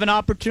going to have an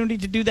opportunity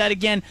to do that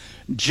again.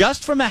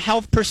 Just from a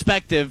health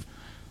perspective,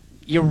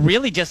 you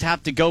really just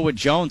have to go with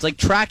Jones. Like,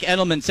 track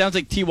Edelman. Sounds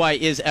like T.Y.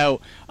 is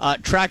out.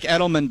 Track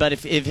Edelman, but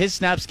if his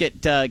snaps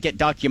get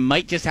docked, you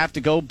might just have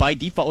to go by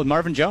default with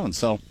Marvin Jones.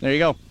 So there you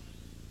go.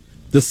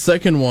 The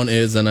second one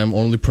is, and I'm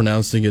only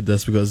pronouncing it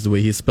this because of the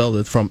way he spelled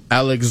it, from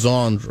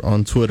Alexandre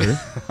on Twitter.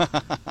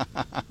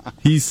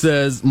 He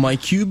says, my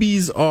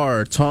QBs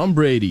are Tom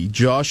Brady,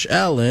 Josh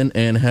Allen,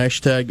 and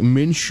hashtag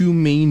Minshew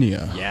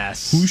Mania.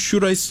 Yes. Who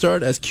should I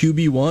start as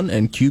QB1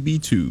 and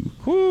QB2?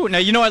 Whew. Now,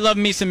 you know I love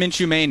me some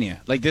Minshew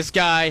Mania. Like, this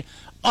guy,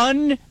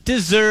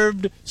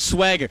 undeserved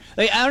swagger.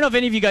 Like, I don't know if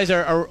any of you guys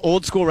are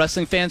old school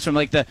wrestling fans from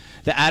like the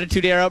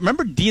Attitude Era.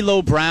 Remember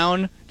D'Lo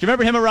Brown? Do you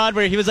remember him, Arad,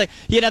 where he was like,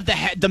 he'd have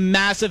the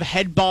massive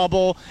head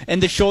bobble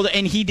and the shoulder,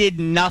 and he did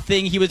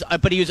nothing.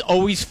 But he was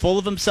always full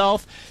of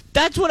himself.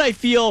 That's what I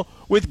feel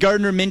with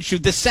Gardner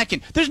Minshew the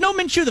second. There's no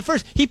Minshew the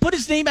first. He put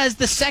his name as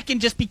the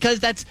second just because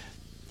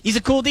he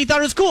thought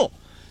it was cool.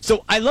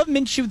 So I love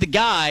Minshew the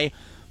guy.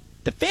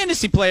 The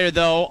fantasy player,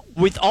 though,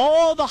 with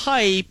all the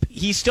hype,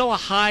 he's still a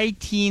high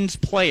teens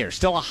player,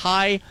 still a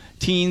high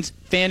teens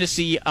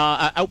fantasy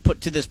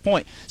output to this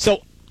point.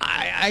 So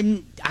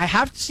I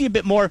have to see a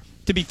bit more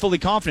to be fully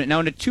confident. Now,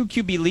 in a 2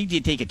 QB league, do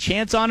you take a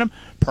chance on him?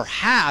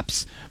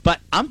 Perhaps, but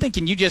I'm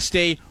thinking you just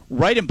stay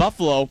right in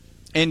Buffalo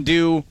and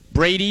do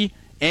Brady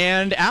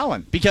and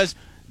Allen, because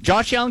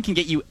Josh Allen can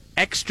get you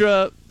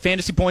extra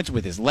fantasy points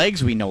with his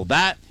legs. We know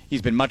that.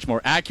 He's been much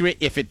more accurate.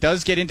 If it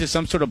does get into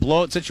some sort of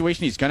blowout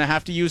situation, he's going to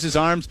have to use his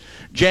arms.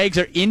 Jags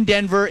are in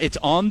Denver. It's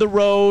on the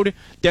road.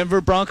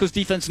 Denver Broncos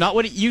defense, not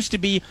what it used to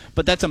be,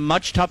 but that's a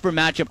much tougher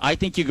matchup. I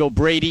think you go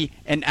Brady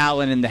and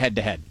Allen in the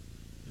head-to-head.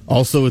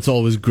 Also, it's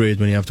always great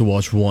when you have to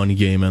watch one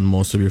game and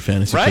most of your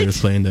fantasy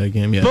players playing that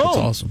game. Yeah, Boom. It's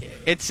awesome.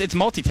 It's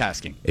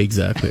multitasking.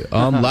 Exactly.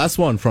 Last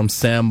one from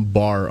Sam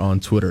Barr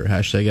on Twitter,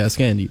 hashtag Ask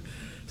Andy.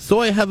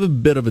 So I have a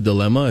bit of a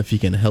dilemma, if you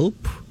can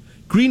help.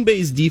 Green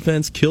Bay's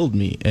defense killed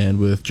me, and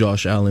with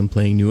Josh Allen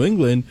playing New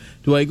England,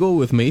 do I go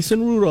with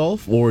Mason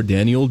Rudolph or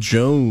Daniel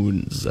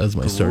Jones as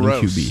my starting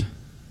QB?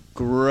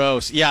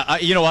 Gross. Yeah,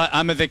 you know what?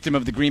 I'm a victim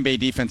of the Green Bay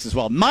defense as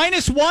well.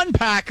 -1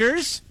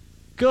 Packers.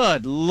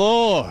 Good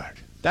Lord.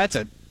 That's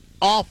an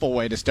awful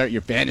way to start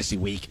your fantasy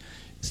week.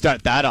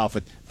 Start that off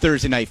with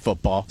Thursday Night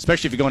Football,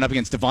 especially if you're going up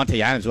against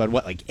Devontae Adams, who had,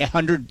 like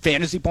 100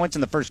 fantasy points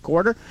in the first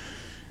quarter?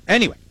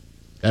 Anyway.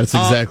 That's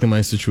exactly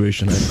my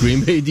situation. I have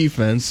Green Bay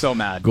defense so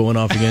mad going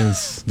off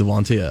against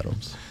Devontae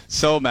Adams.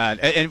 So mad.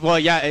 And well,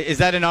 yeah, is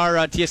that in our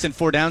TSN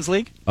 4 Downs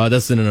league?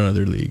 That's in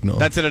another league, no.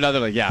 That's in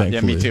another league, yeah.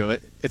 Thankfully. Yeah, me too.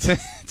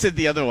 It's in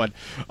the other one.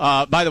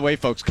 By the way,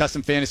 folks,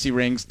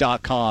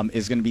 CustomFantasyRings.com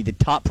is going to be the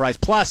top prize,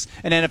 plus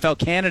an NFL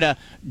Canada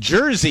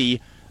jersey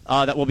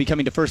that will be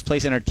coming to first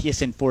place in our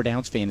TSN 4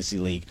 Downs Fantasy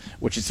League,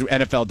 which is through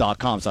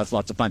NFL.com, so that's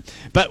lots of fun.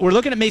 But we're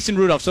looking at Mason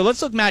Rudolph, so let's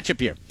look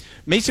matchup here.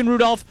 Mason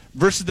Rudolph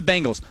versus the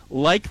Bengals.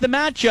 Like the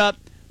matchup,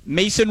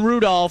 Mason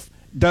Rudolph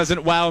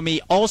doesn't wow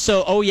me.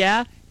 Also, oh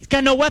yeah, he's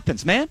got no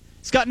weapons, man.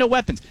 He's got no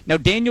weapons. Now,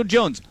 Daniel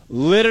Jones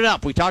lit it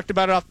up. We talked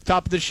about it off the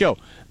top of the show.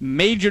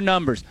 Major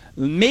numbers,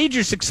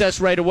 major success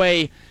right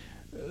away,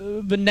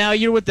 but now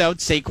you're without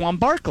Saquon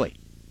Barkley.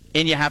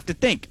 And you have to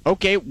think,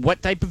 okay,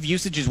 what type of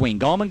usage is Wayne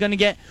Gallman going to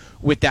get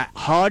with that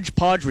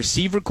hodgepodge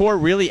receiver core?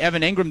 Really,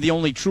 Evan Engram, the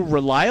only true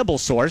reliable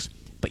source,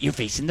 but you're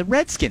facing the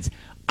Redskins.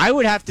 I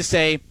would have to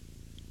say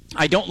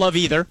I don't love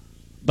either,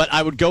 but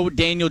I would go with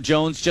Daniel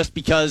Jones just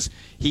because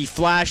he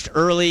flashed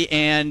early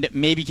and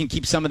maybe can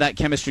keep some of that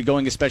chemistry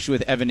going, especially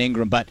with Evan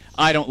Engram. But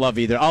I don't love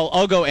either.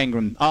 I'll go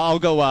Engram. I'll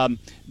go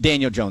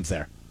Daniel Jones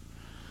there.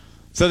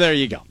 So there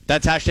you go.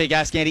 That's hashtag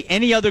Ask Andy.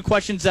 Any other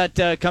questions that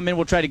come in,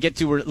 we'll try to get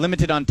to. We're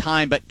limited on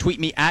time, but tweet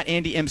me at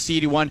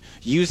AndyMC81.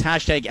 Use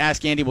hashtag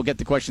Ask Andy. We'll get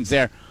the questions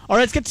there. All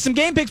right, let's get to some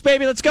game picks,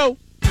 baby. Let's go.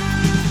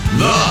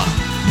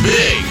 The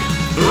Big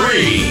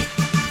 3.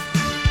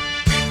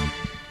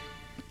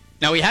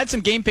 Now, we had some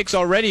game picks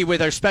already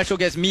with our special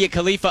guest, Mia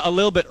Khalifa, a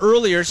little bit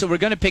earlier, so we're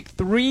going to pick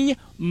 3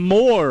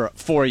 more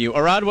for you.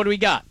 Arad, what do we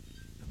got?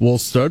 We'll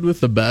start with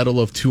the battle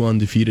of 2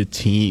 undefeated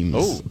teams.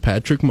 Oh.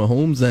 Patrick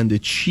Mahomes and the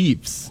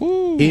Chiefs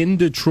in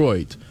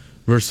Detroit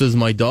versus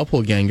my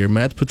doppelganger,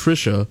 Matt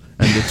Patricia,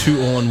 and the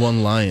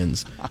 2-0-1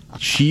 Lions.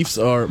 Chiefs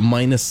are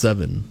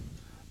 -7.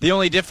 The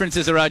only difference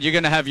is, Arad, you're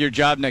going to have your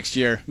job next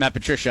year. Matt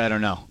Patricia, I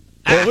don't know.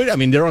 Well, wait, I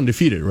mean, they're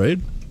undefeated, right?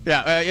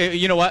 Yeah,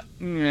 you know what?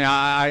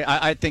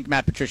 I think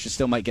Matt Patricia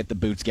still might get the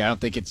boots. I don't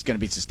think it's going to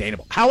be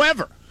sustainable.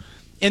 However,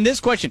 in this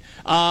question,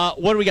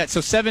 what do we got? So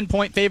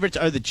 7-point favorites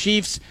are the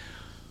Chiefs.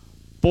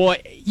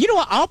 Boy, you know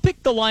what? I'll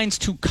pick the Lions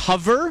to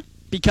cover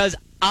because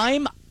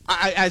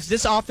as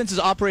this offense has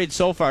operated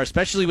so far,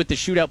 especially with the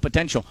shootout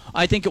potential,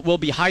 I think it will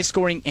be high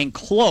scoring and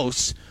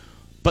close,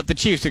 but the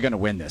Chiefs are going to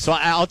win this. So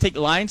I'll take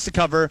Lions to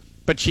cover,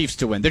 but Chiefs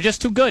to win. They're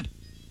just too good.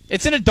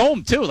 It's in a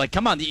dome, too. Like,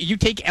 come on. You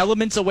take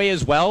elements away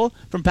as well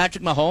from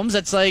Patrick Mahomes,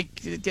 that's a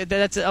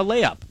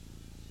layup.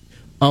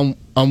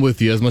 I'm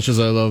with you. As much as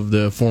I love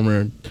the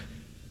former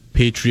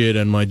Patriot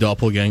and my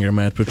doppelganger,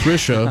 Matt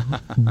Patricia,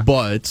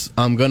 but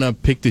I'm going to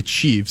pick the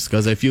Chiefs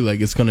because I feel like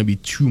it's going to be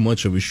too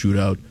much of a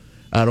shootout.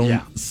 I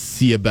don't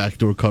see a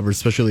backdoor cover,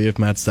 especially if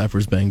Matt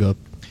Stafford's banged up.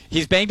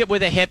 He's banged up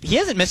with a hip. He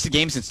hasn't missed a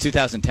game since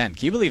 2010.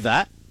 Can you believe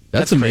that?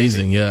 That's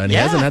amazing, crazy. yeah. And he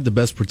hasn't had the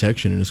best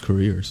protection in his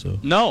career. So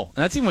No,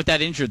 that's even with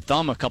that injured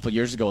thumb a couple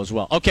years ago as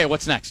well. Okay,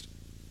 what's next?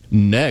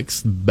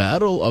 Next,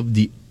 battle of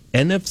the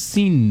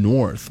NFC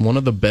North, one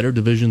of the better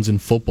divisions in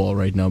football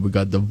right now. We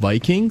got the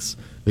Vikings,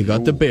 we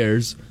got the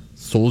Bears,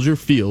 Soldier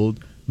Field,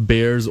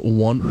 Bears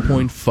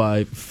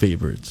 1.5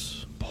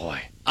 favorites.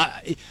 Boy,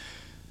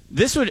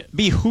 this would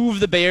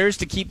behoove the Bears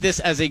to keep this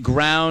as a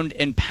ground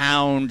and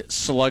pound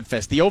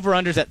slugfest. The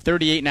over-under's at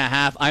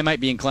 38.5. I might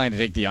be inclined to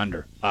take the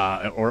under,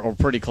 or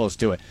pretty close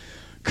to it.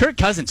 Kirk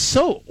Cousins,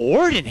 so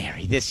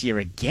ordinary this year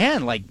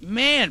again. Like,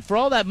 man, for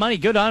all that money,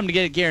 good on him to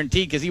get it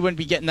guaranteed because he wouldn't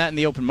be getting that in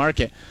the open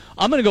market.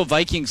 I'm going to go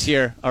Vikings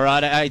here,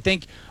 Arad. I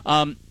think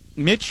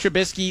Mitch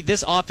Trubisky,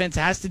 this offense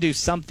has to do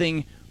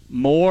something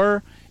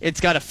more. It's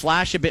got to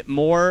flash a bit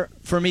more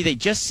for me. They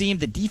just seem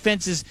the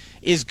defense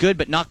is good,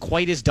 but not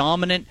quite as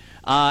dominant.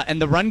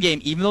 And the run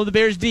game, even though the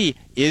Bears' D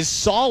is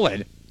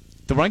solid,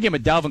 the run game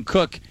with Dalvin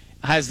Cook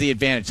has the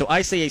advantage. So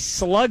I say a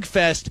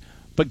slugfest,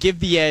 but give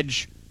the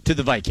edge to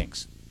the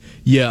Vikings.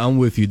 Yeah, I'm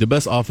with you. The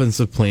best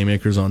offensive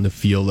playmakers on the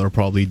field are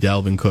probably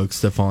Dalvin Cook,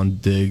 Stephon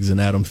Diggs, and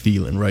Adam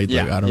Thielen, right?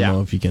 Yeah, like, I don't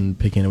know if you can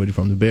pick anybody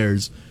from the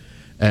Bears.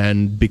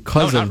 And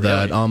because of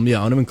that, really.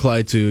 I'm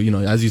inclined to,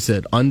 as you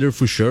said, under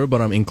for sure, but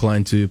I'm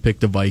inclined to pick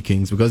the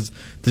Vikings because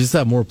they just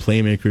have more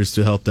playmakers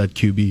to help that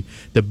QB.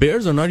 The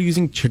Bears are not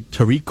using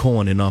Tariq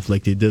Cohen enough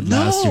like they did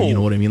last year, you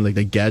know what I mean? Like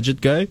the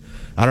gadget guy.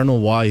 I don't know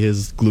why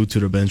he's glued to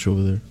the bench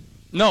over there.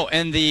 No,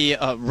 and the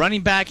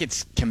running back,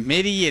 it's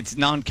committee, it's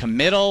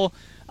non-committal.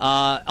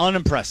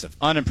 Unimpressive.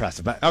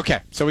 But,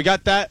 okay, so we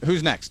got that.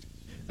 Who's next?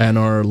 And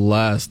our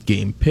last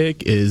game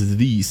pick is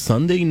the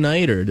Sunday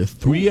Nighter, the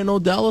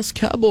 3-0 Dallas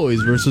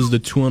Cowboys versus the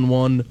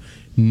 2-1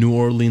 New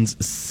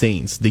Orleans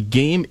Saints. The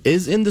game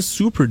is in the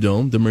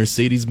Superdome, the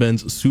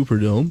Mercedes-Benz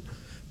Superdome,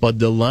 but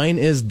the line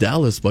is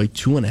Dallas by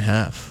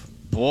 2.5.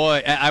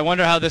 Boy, I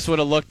wonder how this would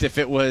have looked if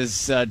it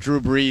was Drew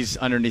Brees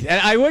underneath.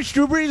 And I wish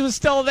Drew Brees was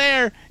still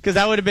there because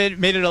that would have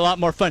made it a lot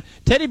more fun.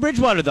 Teddy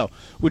Bridgewater, though,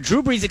 with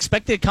Drew Brees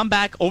expected to come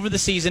back over the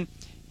season,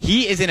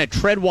 he is in a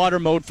tread water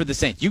mode for the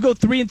Saints. You go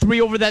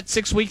 3-3 over that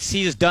 6 weeks,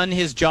 he has done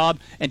his job,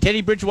 and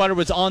Teddy Bridgewater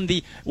was on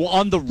the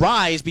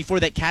rise before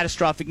that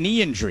catastrophic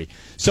knee injury.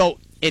 So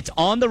it's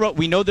on the road.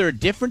 We know they're a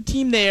different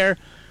team there.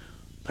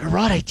 But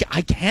Rod,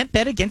 I can't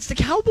bet against the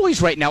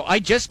Cowboys right now. I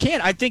just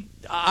can't. I think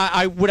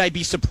would I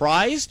be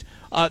surprised?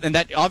 And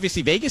that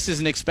obviously Vegas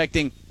isn't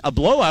expecting a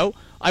blowout.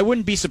 I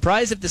wouldn't be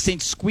surprised if the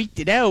Saints squeaked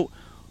it out.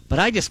 But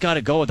I just got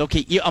to go with,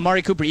 okay,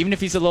 Amari Cooper, even if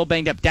he's a little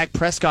banged up, Dak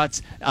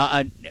Prescott's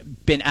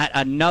been at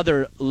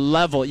another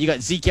level. You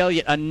got Zeke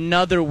Elliott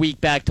another week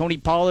back. Tony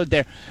Pollard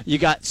there. You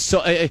got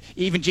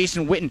even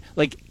Jason Witten.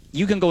 Like,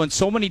 you can go in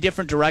so many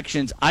different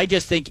directions. I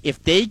just think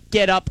if they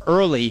get up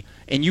early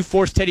and you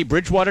force Teddy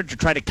Bridgewater to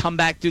try to come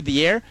back through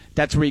the air,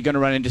 that's where you're going to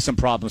run into some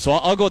problems. So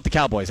I'll go with the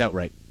Cowboys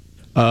outright.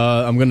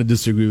 I'm going to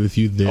disagree with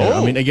you there.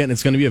 Oh. I mean, again,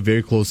 it's going to be a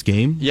very close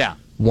game. Yeah.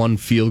 One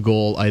field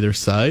goal either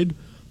side.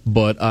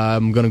 But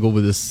I'm going to go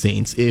with the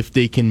Saints. If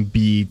they can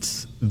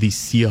beat the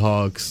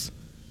Seahawks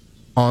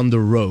on the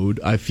road,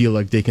 I feel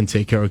like they can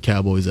take care of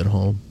Cowboys at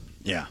home.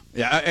 Yeah,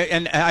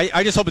 and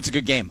I just hope it's a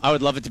good game. I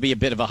would love it to be a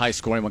bit of a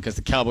high-scoring one because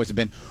the Cowboys have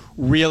been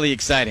really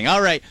exciting.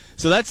 All right,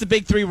 so that's the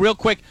big three. Real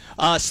quick,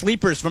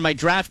 sleepers from my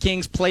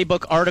DraftKings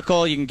Playbook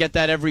article. You can get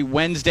that every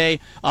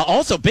Wednesday.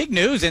 Also, big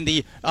news in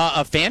the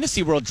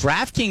fantasy world.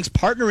 DraftKings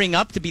partnering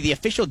up to be the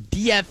official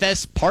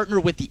DFS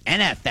partner with the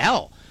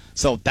NFL.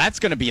 So that's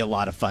going to be a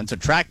lot of fun. So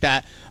track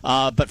that.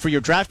 But for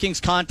your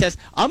DraftKings contest,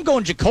 I'm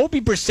going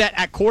Jacoby Brissett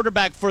at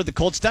quarterback for the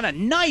Colts. Done a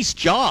nice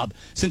job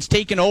since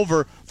taking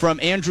over from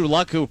Andrew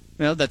Luck, who,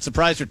 that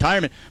surprise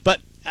retirement. But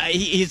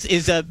his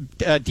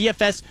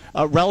DFS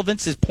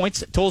relevance, his points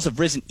totals have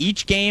risen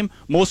each game.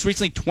 Most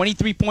recently,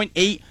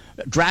 23.8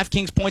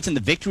 DraftKings points in the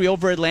victory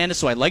over Atlanta,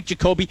 so I like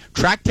Jacoby.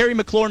 Track Terry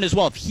McLaurin as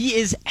well. If he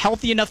is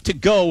healthy enough to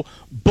go,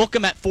 book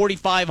him at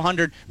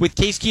 4,500 with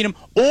Case Keenum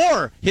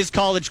or his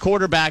college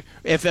quarterback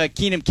if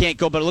Keenum can't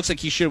go, but it looks like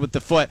he should with the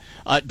foot,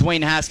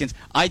 Dwayne Haskins.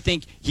 I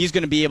think he's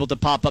going to be able to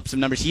pop up some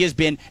numbers. He has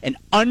been an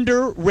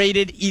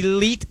underrated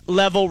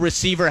elite-level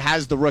receiver,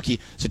 has the rookie.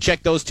 So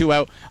check those two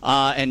out,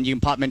 and you can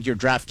pop them into your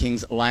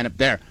DraftKings lineup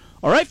there.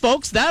 All right,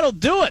 folks, that'll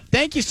do it.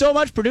 Thank you so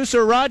much,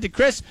 producer Rod, to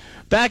Chris.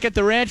 Back at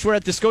the ranch, we're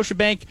at the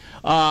Scotiabank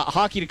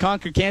Hockey to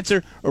Conquer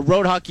Cancer, a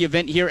road hockey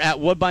event here at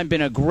Woodbine.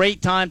 Been a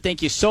great time.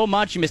 Thank you so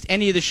much. You missed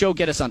any of the show,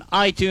 get us on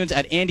iTunes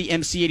at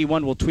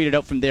AndyMC81. We'll tweet it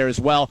out from there as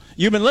well.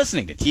 You've been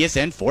listening to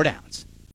TSN 4 Downs.